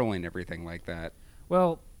controlling everything like that.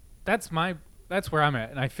 Well, that's where I'm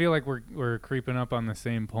at, and I feel like we're creeping up on the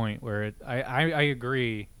same point where I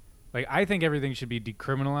agree. Like, I think everything should be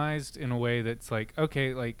decriminalized in a way that's like,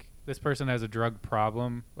 okay, like, this person has a drug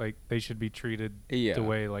problem, like, they should be treated the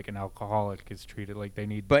way like an alcoholic is treated. Like, they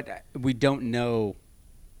need. But we don't know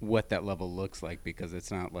what that level looks like, because it's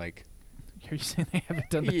not like. Are you saying they haven't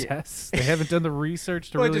done the tests? They haven't done the research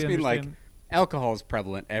to really understand? Well, I just mean, like, alcohol is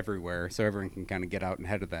prevalent everywhere, so everyone can kind of get out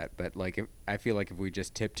ahead of that. But, like, I feel like if we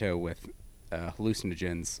just tiptoe with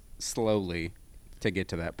hallucinogens slowly to get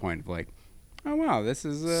to that point of, like, oh, wow, this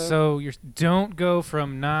is. So you don't go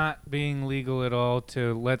from not being legal at all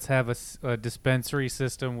to let's have a dispensary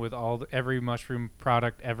system with every mushroom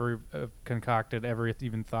product ever concocted, ever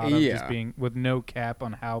even thought of, just being with no cap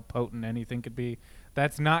on how potent anything could be.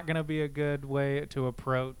 That's not going to be a good way to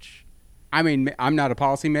approach. I mean, I'm not a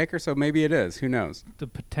policymaker, so maybe it is. Who knows? The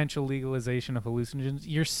potential legalization of hallucinogens.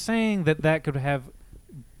 You're saying that could have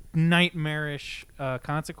nightmarish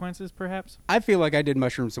consequences, perhaps? I feel like I did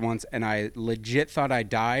mushrooms once, and I legit thought I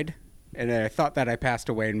died, and I thought that I passed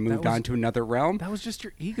away and moved on to another realm. That was just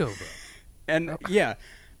your ego, bro. And yeah,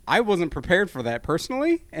 I wasn't prepared for that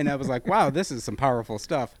personally, and I was like, wow, this is some powerful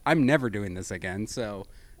stuff. I'm never doing this again. So,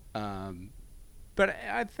 but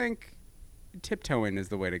I think tiptoeing is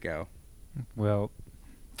the way to go. Well,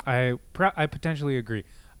 I potentially agree.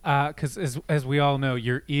 Because as we all know,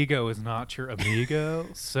 your ego is not your amigo,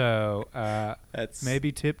 so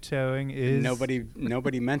maybe tiptoeing is.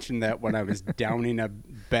 Nobody mentioned that when I was downing a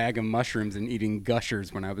bag of mushrooms and eating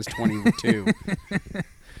Gushers when I was 22.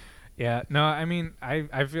 Yeah, no, I mean,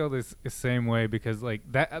 I feel this the same way, because like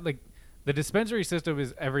that, like the dispensary system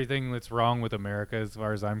is everything that's wrong with America as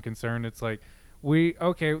far as I'm concerned. It's like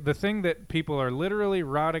the thing that people are literally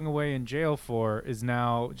rotting away in jail for is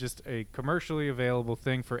now just a commercially available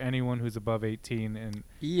thing for anyone who's above 18 and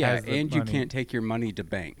has the money. You can't take your money to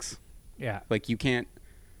banks. Yeah. Like, you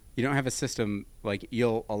don't have a system, like,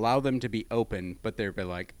 you'll allow them to be open, but they'll be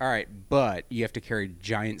like, all right, but you have to carry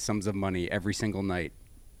giant sums of money every single night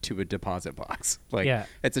to a deposit box. Like,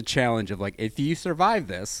 it's a challenge of, like, if you survive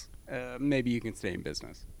this, maybe you can stay in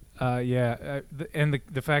business. And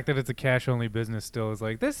the fact that it's a cash-only business still is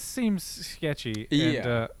like, this seems sketchy.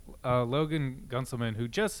 Yeah. And Logan Gunselman, who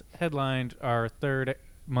just headlined our third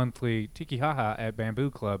monthly Tiki Haha at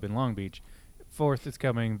Bamboo Club in Long Beach. Fourth is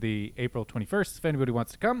coming the April 21st, if anybody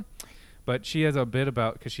wants to come. But she has a bit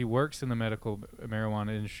about, because she works in the medical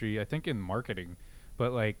marijuana industry, I think in marketing,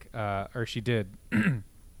 but like, or she did.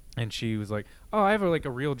 And she was like, oh, I have a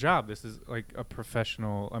real job. This is like a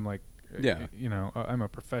professional. I'm like, I'm a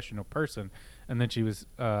professional person. And then she was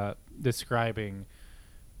describing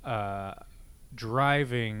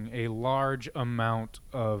driving a large amount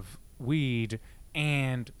of weed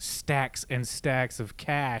and stacks of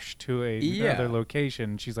cash to another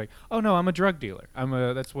location. She's like, oh no, I'm a drug dealer.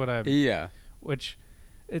 That's what I'm. Yeah. Which,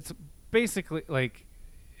 it's basically like,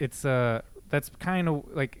 it's that's kind of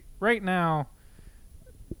like right now.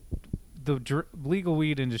 the legal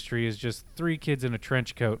weed industry is just 3 kids in a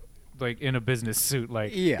trench coat, like in a business suit.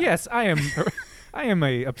 Like, Yeah. yes, I am. I am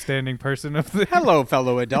a upstanding person of the. Hello,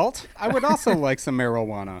 fellow adult. I would also like some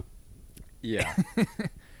marijuana. Yeah.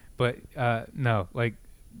 But no, like,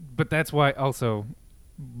 but that's why also,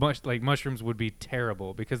 mushrooms would be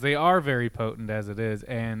terrible because they are very potent as it is,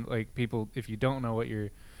 and like people, if you don't know what your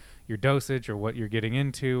dosage or what you're getting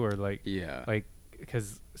into, or like, Yeah. like,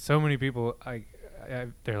 because so many people,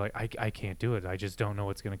 they're like, I can't do it. I just don't know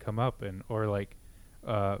what's gonna come up, and or like,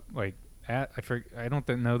 I don't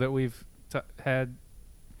know that we've had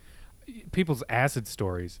people's acid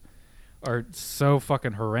stories are so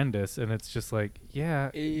fucking horrendous, and it's just like,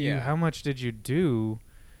 how much did you do?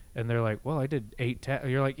 And they're like, well, I did 8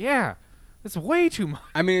 you're like, yeah, that's way too much.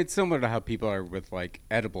 I mean, it's similar to how people are with like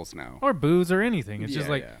edibles now, Or booze or anything. It's just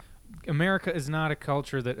Yeah, like America is not a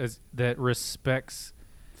culture that respects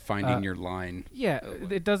finding your line. Yeah,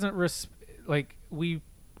 it doesn't like we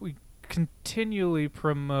continually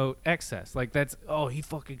promote excess. Like that's he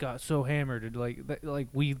fucking got so hammered, and like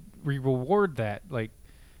we reward that like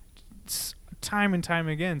time and time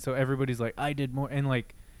again. So everybody's like, I did more, and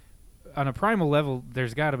like on a primal level,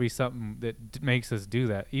 there's got to be something that makes us do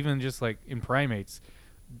that. Even just like in primates,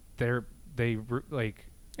 like.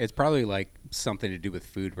 It's probably like something to do with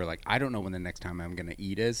food where like I don't know when the next time I'm going to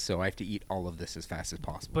eat is, so I have to eat all of this as fast as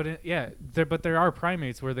possible. But there are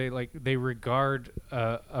primates where they regard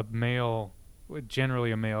a male,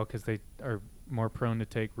 generally a male, because they are more prone to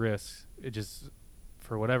take risks. It just,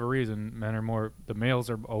 for whatever reason, the males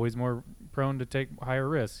are always more prone to take higher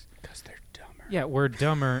risks. Because they're dumber. Yeah, we're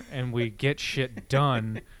dumber and we get shit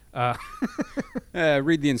done.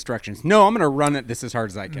 Read the instructions. No, I'm going to run it this as hard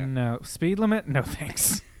as I can. No. Speed limit? No,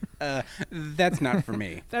 thanks. That's not for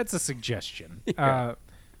me. That's a suggestion. Yeah.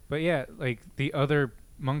 But yeah, like the other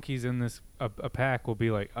monkeys in this a pack will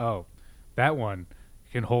be like, oh, that one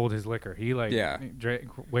can hold his liquor. He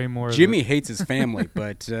drank way more. Jimmy hates his family,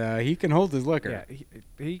 but he can hold his liquor.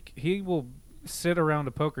 Yeah, he will sit around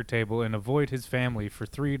a poker table and avoid his family for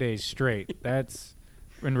 3 days straight. That's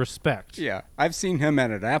in respect. Yeah, I've seen him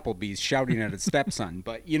at an Applebee's shouting at his stepson,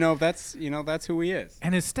 but that's who he is.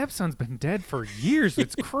 And his stepson's been dead for years.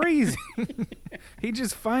 It's crazy. He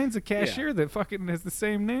just finds a cashier that fucking has the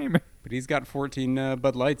same name. But he's got 14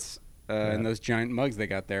 Bud Lights in those giant mugs they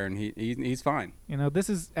got there, and he's fine.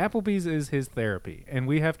 Applebee's is his therapy, and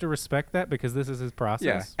we have to respect that because this is his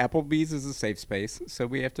process. Yeah, Applebee's is a safe space, so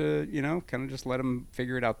we have to, kind of just let him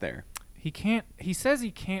figure it out there. He says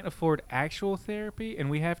he can't afford actual therapy, and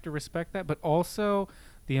we have to respect that, but also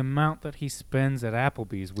the amount that he spends at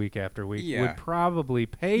Applebee's week after week would probably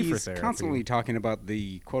pay for therapy. He's constantly talking about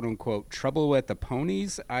the quote-unquote trouble at the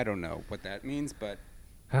ponies. I don't know what that means, but...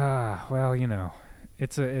 well,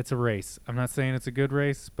 it's a race. I'm not saying it's a good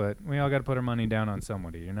race, but we all got to put our money down on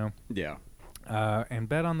somebody, Yeah. And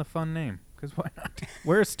bet on the fun name, because why not?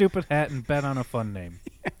 Wear a stupid hat and bet on a fun name.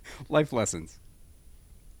 Life lessons.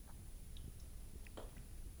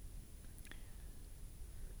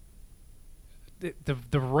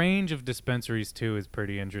 The range of dispensaries too is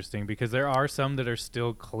pretty interesting because there are some that are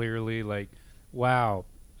still clearly like, wow,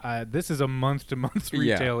 this is a month-to-month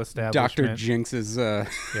retail establishment. Dr. Jinx's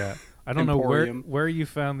yeah. I don't Emporium. know where you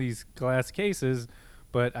found these glass cases,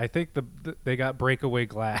 but I think they got breakaway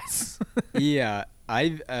glass. Yeah,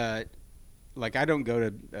 I don't go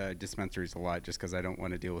to dispensaries a lot just because I don't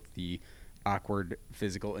want to deal with the awkward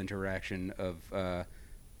physical interaction of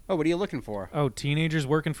what are you looking for? Oh, teenagers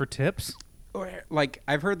working for tips? Like,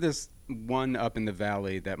 I've heard this one up in the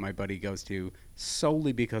valley that my buddy goes to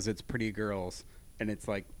solely because it's pretty girls, and it's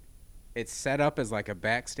like it's set up as like a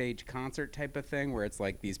backstage concert type of thing where it's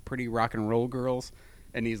like these pretty rock and roll girls,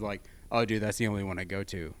 and he's like, oh dude, that's the only one I go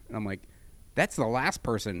to. And I'm like, that's the last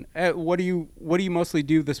person. What do you mostly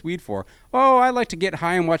do this weed for? Oh, I like to get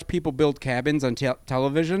high and watch people build cabins on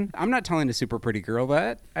television. I'm not telling a super pretty girl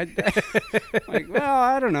that. Like, well,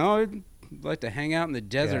 I don't know. I'd like to hang out in the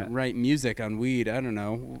desert and write music on weed. I don't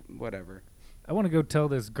know. Whatever. I want to go tell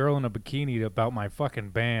this girl in a bikini about my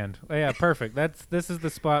fucking band. Oh, yeah, perfect. This is the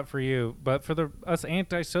spot for you. But for us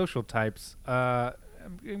antisocial types, I'm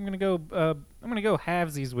gonna go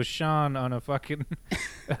halvesies with Sean on a fucking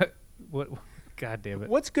what? God damn it!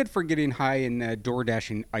 What's good for getting high and door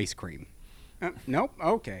dashing ice cream? Nope.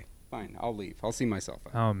 Okay, fine. I'll leave. I'll see myself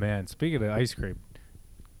out. Oh man, speaking of ice cream,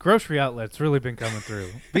 grocery outlets really been coming through.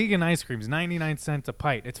 Vegan ice cream's 99 cents a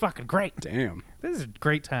pint. It's fucking great. Damn. This is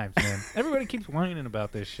great times, man. Everybody keeps whining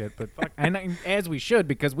about this shit, but fuck, and as we should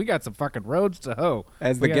because we got some fucking roads to hoe.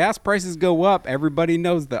 As the gas prices go up, everybody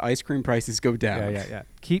knows the ice cream prices go down. Yeah.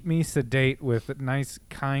 Keep me sedate with nice,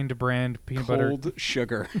 kind brand peanut butter. Cold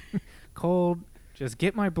sugar. cold. Just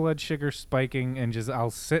get my blood sugar spiking and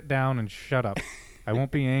I'll sit down and shut up. I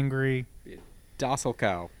won't be angry. Docile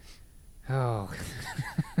cow. Oh.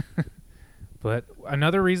 But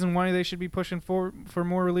another reason why they should be pushing for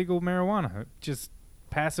more illegal marijuana. Just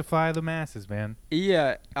pacify the masses, man.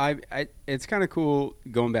 Yeah, it's kind of cool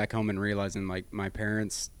going back home and realizing, like, my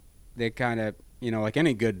parents, they kind of, like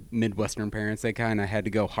any good Midwestern parents, they kind of had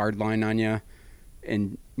to go hardline on you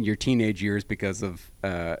in your teenage years because of,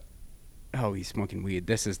 he's smoking weed.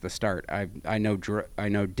 This is the start. I know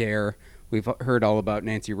DARE. We've heard all about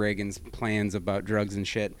Nancy Reagan's plans about drugs and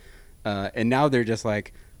shit. And now they're just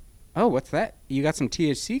like, oh, what's that? You got some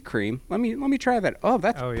THC cream? Let me try that. Oh,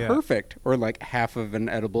 that's perfect. Or like half of an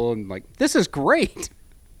edible, and like, this is great.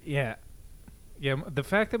 Yeah. The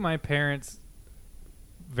fact that my parents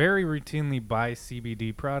very routinely buy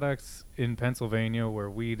CBD products in Pennsylvania, where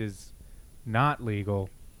weed is not legal,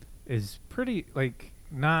 is pretty, like,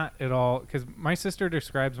 not at all. Because my sister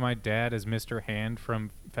describes my dad as Mr. Hand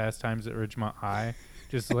from Fast Times at Ridgemont High,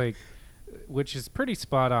 just like, which is pretty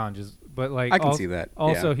spot on. But like, I can see that.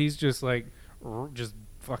 Also, he's just like, just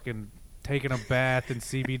fucking taking a bath in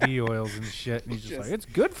CBD oils and shit, and he's just like, it's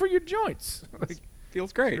good for your joints. Like,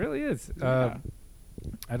 feels great. It really is. Yeah.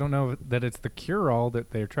 I don't know that it's the cure-all that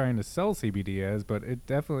they're trying to sell CBD as, but it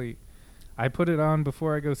definitely. I put it on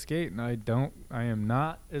before I go skate, and I am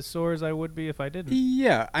not as sore as I would be if I didn't.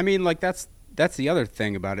 Yeah, I mean, like, that's the other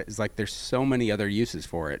thing about it, is like there's so many other uses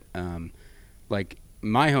for it. Like,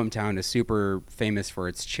 my hometown is super famous for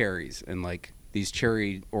its cherries, and like these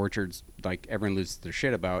cherry orchards, like, everyone loses their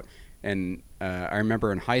shit about. And I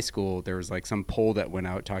remember in high school there was like some poll that went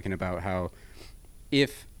out talking about how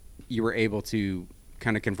if you were able to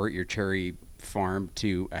kind of convert your cherry farm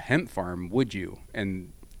to a hemp farm, would you?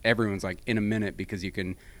 And everyone's like, in a minute, because you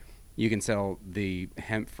can sell the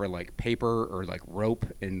hemp for like paper or like rope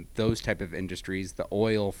and those type of industries, the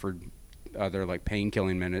oil for other like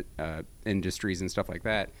pain-killing industries and stuff like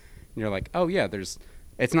that. And you're like, oh yeah,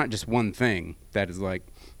 it's not just one thing that is like,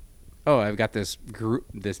 oh, I've got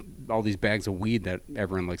all these bags of weed that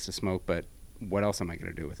everyone likes to smoke, but what else am I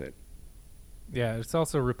going to do with it? Yeah, it's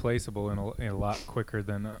also replaceable in a lot quicker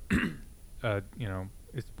than,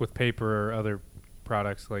 it's with paper or other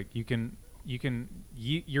products. Like your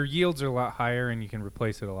yields are a lot higher, and you can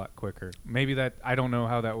replace it a lot quicker. Maybe that, I don't know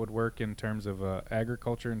how that would work in terms of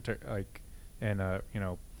agriculture and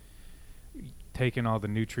taking all the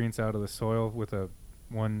nutrients out of the soil with a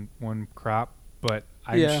one crop, but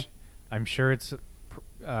I'm sure it's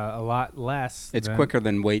a lot less. It's quicker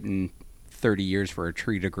than waiting 30 years for a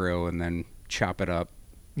tree to grow and then chop it up.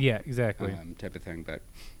 Yeah, exactly. Type of thing.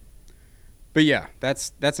 But yeah,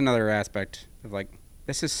 that's another aspect of like,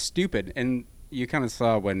 this is stupid. And you kind of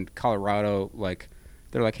saw when Colorado, like,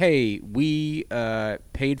 they're like, hey, we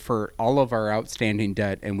paid for all of our outstanding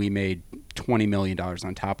debt and we made $20 million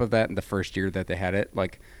on top of that in the first year that they had it.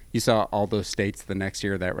 Like, you saw all those states the next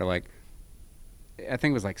year that were like, I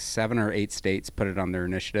think it was like 7 or 8 states put it on their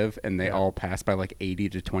initiative, and they all passed by like 80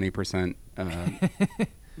 to 20% voting.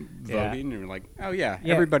 And you're like, oh yeah,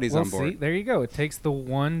 everybody's on board. See, there you go. It takes the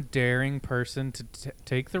one daring person to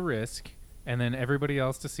take the risk, and then everybody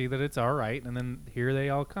else to see that it's all right, and then here they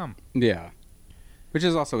all come. Yeah. Which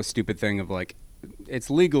is also a stupid thing of like,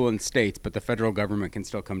 it's legal in states, but the federal government can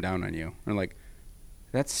still come down on you. And like,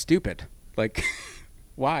 that's stupid. Like,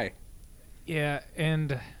 why? Yeah,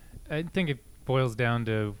 and I think it boils down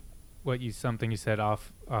to something you said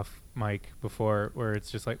off mic before, where it's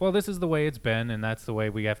just like, well, this is the way it's been, and that's the way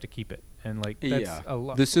we have to keep it. And like, that's a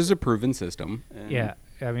lot. This is a proven system. Yeah.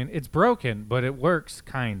 I mean, it's broken, but it works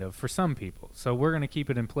kind of for some people. So we're going to keep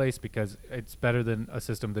it in place because it's better than a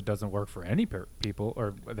system that doesn't work for any people,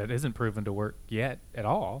 or that isn't proven to work yet at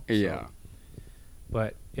all. Yeah. So,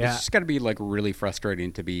 but yeah, it's just got to be like really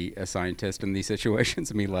frustrating to be a scientist in these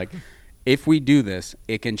situations. I mean, like, if we do this,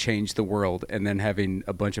 it can change the world, and then having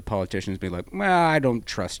a bunch of politicians be like, well, I don't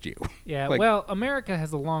trust you. Yeah, like, well, America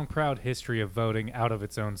has a long, proud history of voting out of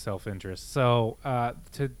its own self-interest. So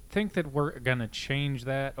to think that we're going to change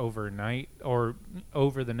that overnight or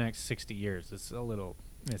over the next 60 years is a little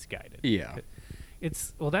misguided. Yeah.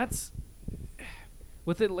 That's,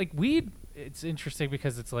 with it, like, weed, it's interesting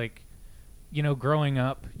because it's like, growing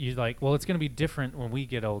up, you're like, well, it's going to be different when we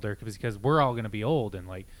get older because we're all going to be old, and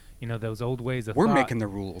like, those old ways of we're thought. making the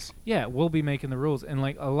rules. Yeah, we'll be making the rules. And,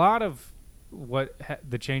 like, a lot of what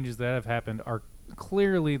the changes that have happened are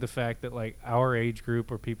clearly the fact that, like, our age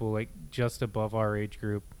group or people, like, just above our age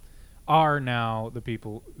group are now the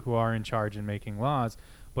people who are in charge and making laws.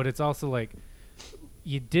 But it's also, like,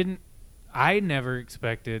 I never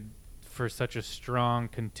expected for such a strong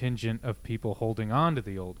contingent of people holding on to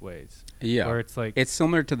the old ways. Yeah. Where it's like... It's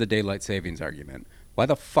similar to the daylight savings argument. Why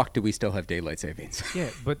the fuck do we still have daylight savings? Yeah,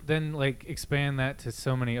 but then, like, expand that to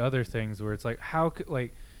so many other things where it's like, how could,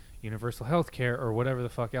 like, universal health care or whatever the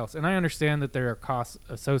fuck else. And I understand that there are costs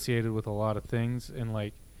associated with a lot of things and,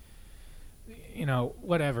 like, you know,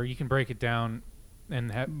 whatever. You can break it down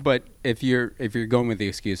and have... But if you're going with the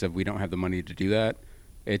excuse of we don't have the money to do that,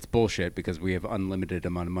 it's bullshit because we have unlimited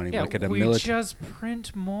amount of money. Yeah, look at we just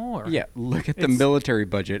print more. Yeah, look at the military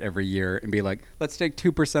budget every year and be like, let's take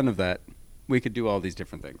 2% of that. We could do all these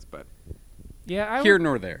different things, but yeah, here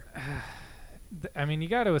nor there. I mean, you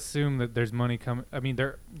got to assume that there's money coming. I mean,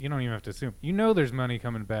 you don't even have to assume. You know, there's money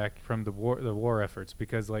coming back from the war efforts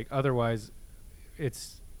because, like, otherwise,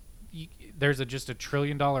 there's just $1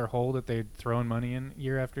 trillion hole that they're throwing money in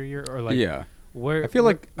year after year, or like, yeah. Where I feel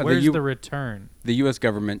like where's the return? The U.S.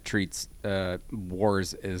 government treats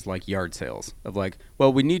wars as like yard sales of like,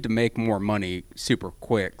 well, we need to make more money super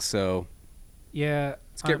quick, so yeah,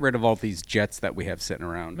 let's get rid of all these jets that we have sitting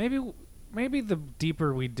around. Maybe the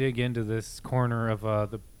deeper we dig into this corner of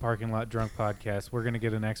the Parking Lot Drunk podcast, we're gonna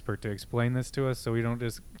get an expert to explain this to us, so we don't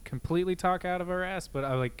just completely talk out of our ass.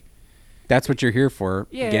 But that's what you're here for,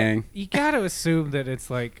 gang. You got to assume that it's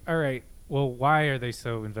like, all right. Well, why are they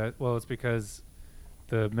so Well, it's because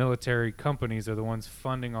the military companies are the ones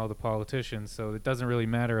funding all the politicians, so it doesn't really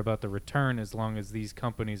matter about the return as long as these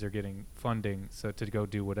companies are getting funding to go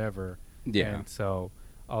do whatever. Yeah. And so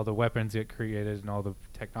all the weapons get created and all the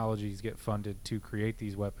technologies get funded to create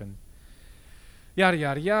these weapons. Yada,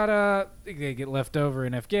 yada, yada. They get left over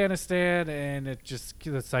in Afghanistan, and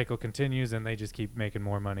the cycle continues, and they just keep making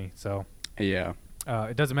more money. So yeah.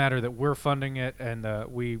 It doesn't matter that we're funding it, and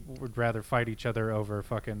we would rather fight each other over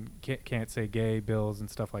fucking can't say gay bills and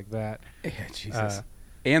stuff like that. Yeah, Jesus.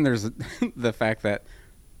 And there's the fact that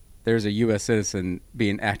there's a U.S. citizen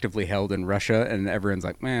being actively held in Russia, and everyone's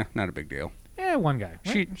like, not a big deal. Yeah, one guy.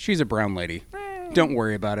 She's a brown lady. Don't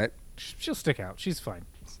worry about it. She'll stick out. She's fine.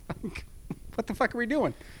 What the fuck are we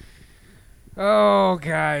doing? Oh,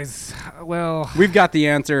 guys. Well, we've got the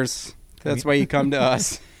answers. That's why you come to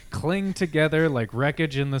us. Cling together like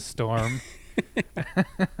wreckage in the storm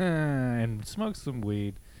and smoke some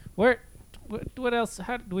weed. What else?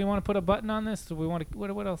 How do we want to put a button on this? Do we want to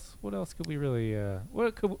what else could we really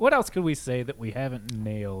what else could we say that we haven't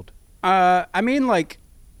nailed? I mean, like,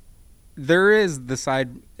 there is the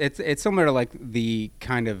side, it's similar to like the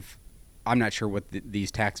kind of, I'm not sure what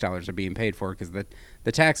these tax dollars are being paid for because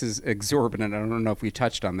the tax is exorbitant. I don't know if we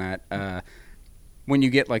touched on that. When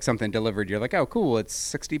you get like something delivered, you're like, oh, cool, it's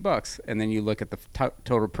 $60. And then you look at the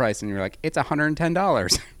total price and you're like, it's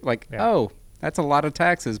 $110. Like, yeah. Oh, that's a lot of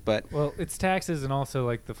taxes, but. Well, it's taxes and also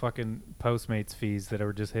like the fucking Postmates fees that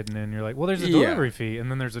are just hidden in. You're like, well, there's a delivery fee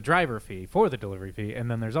and then there's a driver fee for the delivery fee.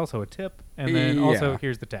 And then there's also a tip. And then also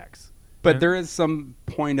here's the tax. But there is some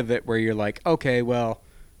point of it where you're like, okay, well,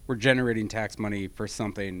 we're generating tax money for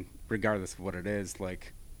something regardless of what it is.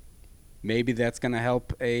 Like, maybe that's going to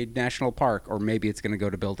help a national park, or maybe it's going to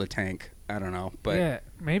go to build a tank. I don't know, but yeah,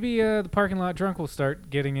 maybe the Parking Lot Drunk will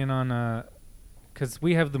start getting in on, because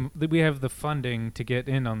we have the funding to get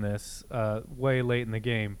in on this way late in the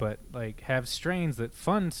game. But like, have strains that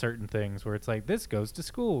fund certain things where it's like this goes to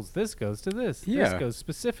schools, this goes to this goes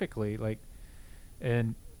specifically like,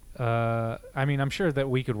 and I mean, I'm sure that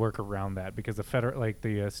we could work around that because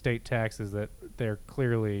the state taxes that they're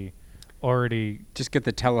clearly already just get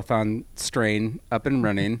the telethon strain up and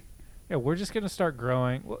running. Yeah, we're just going to start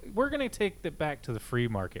growing. We're going to take it back to the free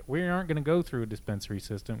market. We aren't going to go through a dispensary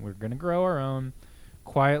system. We're going to grow our own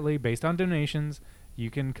quietly based on donations.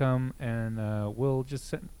 You can come and we'll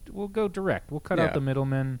go direct. We'll cut out the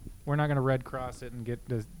middlemen. We're not going to Red Cross it and get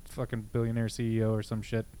the fucking billionaire CEO or some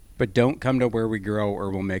shit. But don't come to Where We Grow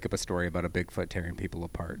or we'll make up a story about a Bigfoot tearing people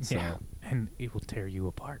apart. So. Yeah, and it will tear you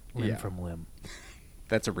apart limb from limb.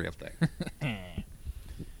 That's a real thing.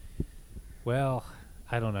 Well,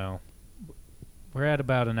 I don't know. We're at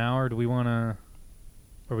about an hour. Do we want to...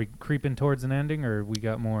 Are we creeping towards an ending, or we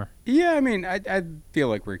got more? Yeah, I mean, I feel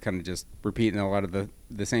like we're kind of just repeating a lot of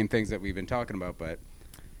the same things that we've been talking about, but...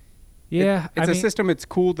 Yeah, it's a system. It's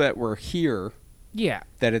cool that we're here. Yeah.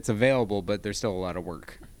 That it's available, but there's still a lot of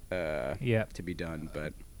work to be done,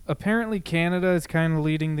 but... Apparently, Canada is kind of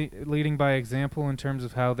leading by example in terms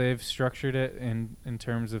of how they've structured it in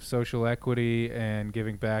terms of social equity and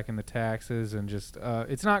giving back in the taxes and just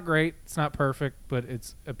it's not great, it's not perfect, but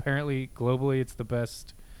it's apparently globally it's the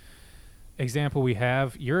best example we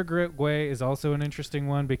have. Uruguay is also an interesting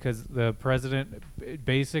one because the president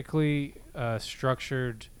basically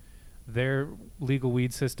structured their legal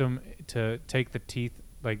weed system to take the teeth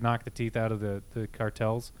like knock the teeth out of the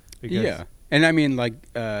cartels. Because Yeah, and I mean, like,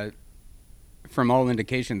 from all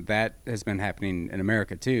indication, that has been happening in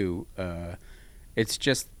America too. It's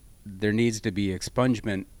just there needs to be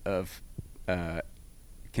expungement of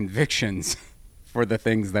convictions for the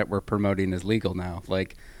things that we're promoting as legal now.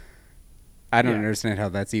 Like, I don't understand how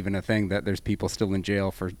that's even a thing, that there's people still in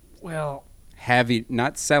jail for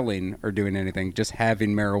not selling or doing anything, just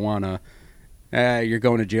having marijuana. You're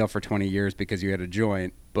going to jail for 20 years because you had a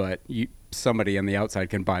joint, but somebody on the outside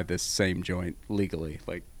can buy this same joint legally.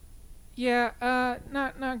 Like,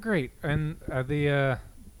 not great. And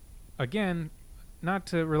again, not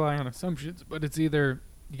to rely on assumptions, but it's either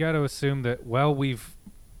you got to assume that, well, we've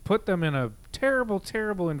put them in a terrible,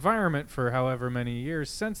 terrible environment for however many years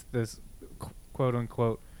since this quote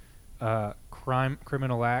unquote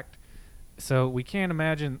criminal act. So we can't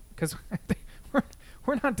imagine, because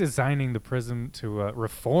we're not designing the prison to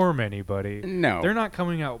reform anybody. No. They're not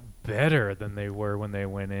coming out better than they were when they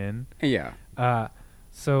went in. Yeah.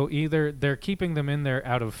 So either they're keeping them in there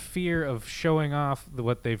out of fear of showing off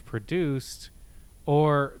what they've produced,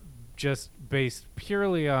 or just based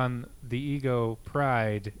purely on the ego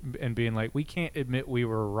pride and being like, we can't admit we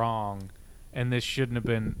were wrong, and this shouldn't have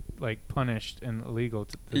been like punished and illegal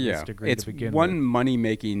to this degree it's to begin one with.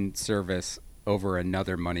 money-making service over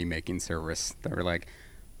another money-making service. They were like,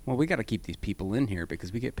 well, we got to keep these people in here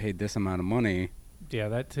because we get paid this amount of money. Yeah,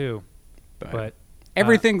 that too. But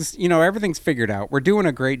everything's figured out. We're doing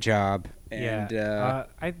a great job. And,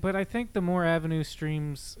 but I think the more avenue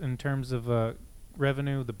streams in terms of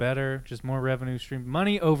revenue, the better. Just more revenue stream,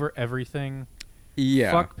 money over everything.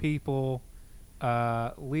 Yeah. Fuck people.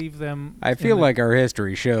 Leave them. I feel like our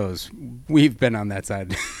history shows we've been on that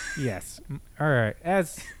side. Yes. All right.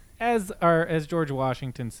 As George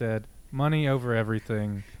Washington said, money over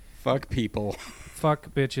everything. Fuck people.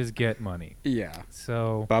 Fuck bitches, get money. Yeah.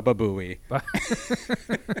 So Baba Booey.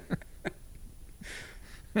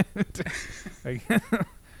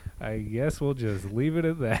 I guess we'll just leave it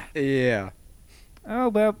at that. Yeah. Oh,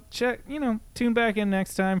 well, tune back in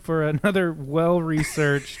next time for another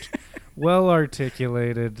well-researched,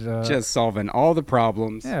 well-articulated... just solving all the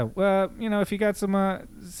problems. Yeah, well, if you got some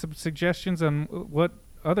suggestions on what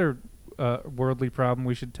other worldly problem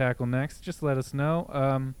we should tackle next, just let us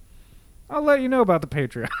know. I'll let you know about the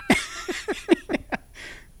Patreon.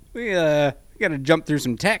 We got to jump through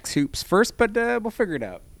some tax hoops first, but we'll figure it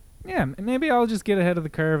out. Yeah, maybe I'll just get ahead of the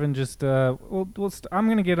curve and just I'm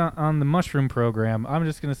gonna get on the mushroom program.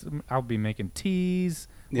 I'll be making teas,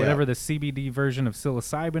 whatever the CBD version of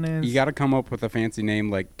psilocybin is. You got to come up with a fancy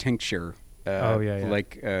name like tincture.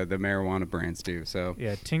 Like the marijuana brands do. So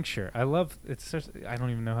yeah, tincture. I love it. I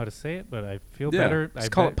don't even know how to say it, but I feel yeah, better.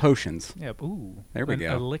 Just call it potions. Yeah. Ooh. There we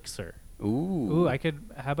go. Elixir. Ooh. I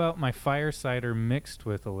could. How about my fire cider mixed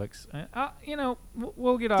with elixir?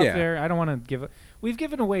 We'll get off there. I don't want to give. We've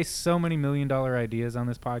given away so many $1 million ideas on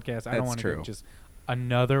this podcast. I don't want to give just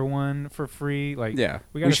another one for free. Like,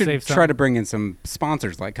 we should try to bring in some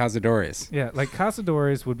sponsors like Cazadores. Yeah, like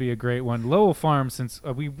Cazadores would be a great one. Lowell Farm, since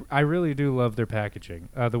I really do love their packaging.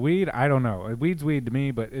 The weed, I don't know. Weed's weed to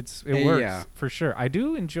me, but it works for sure. I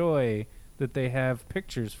do enjoy that they have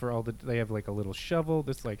pictures for they have like a little shovel.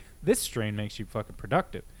 This strain makes you fucking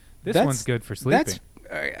productive. This one's good for sleeping.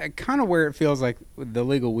 That's kind of where it feels like with the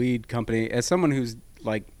legal weed company. As someone who's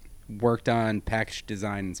like worked on package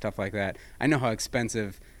design and stuff like that, I know how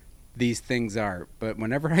expensive these things are. But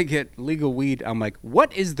whenever I get legal weed, I'm like,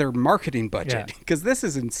 what is their marketing budget? Because this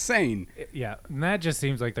is insane. Yeah, and that just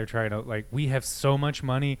seems like they're trying to, we have so much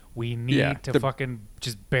money, we need to fucking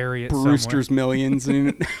just bury it Brewster's somewhere. Millions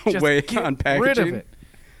in way on packaging. Rid of it.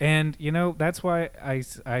 And, that's why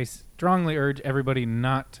I strongly urge everybody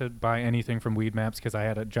not to buy anything from Weed Maps, because I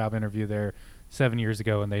had a job interview there 7 years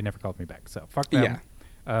ago, and they never called me back. So, fuck them.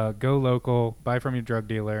 Yeah. Go local, buy from your drug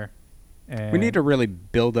dealer. And we need to really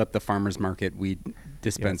build up the farmers market weed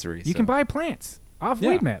dispensary. You can buy plants off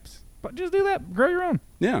Weed Maps. But just do that. Grow your own.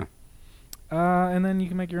 Yeah. And then you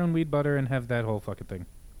can make your own weed butter and have that whole fucking thing.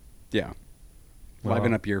 Yeah.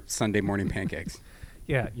 Liven up your Sunday morning pancakes.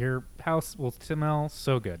 Yeah, your house will smell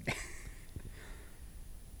so good.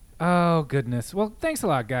 Oh, goodness. Well, thanks a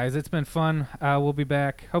lot, guys. It's been fun. We'll be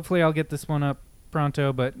back. Hopefully I'll get this one up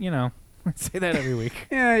pronto, but, I say that every week.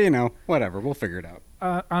 Yeah, whatever. We'll figure it out.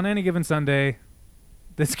 On any given Sunday,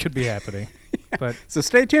 this could be happening. But so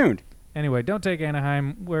stay tuned. Anyway, don't take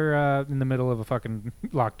Anaheim. We're in the middle of a fucking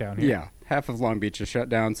lockdown here. Yeah, half of Long Beach is shut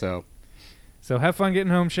down, so have fun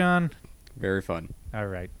getting home, Sean. Very fun. All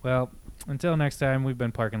right. Well, until next time, we've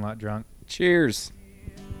been Parking Lot Drunk. Cheers.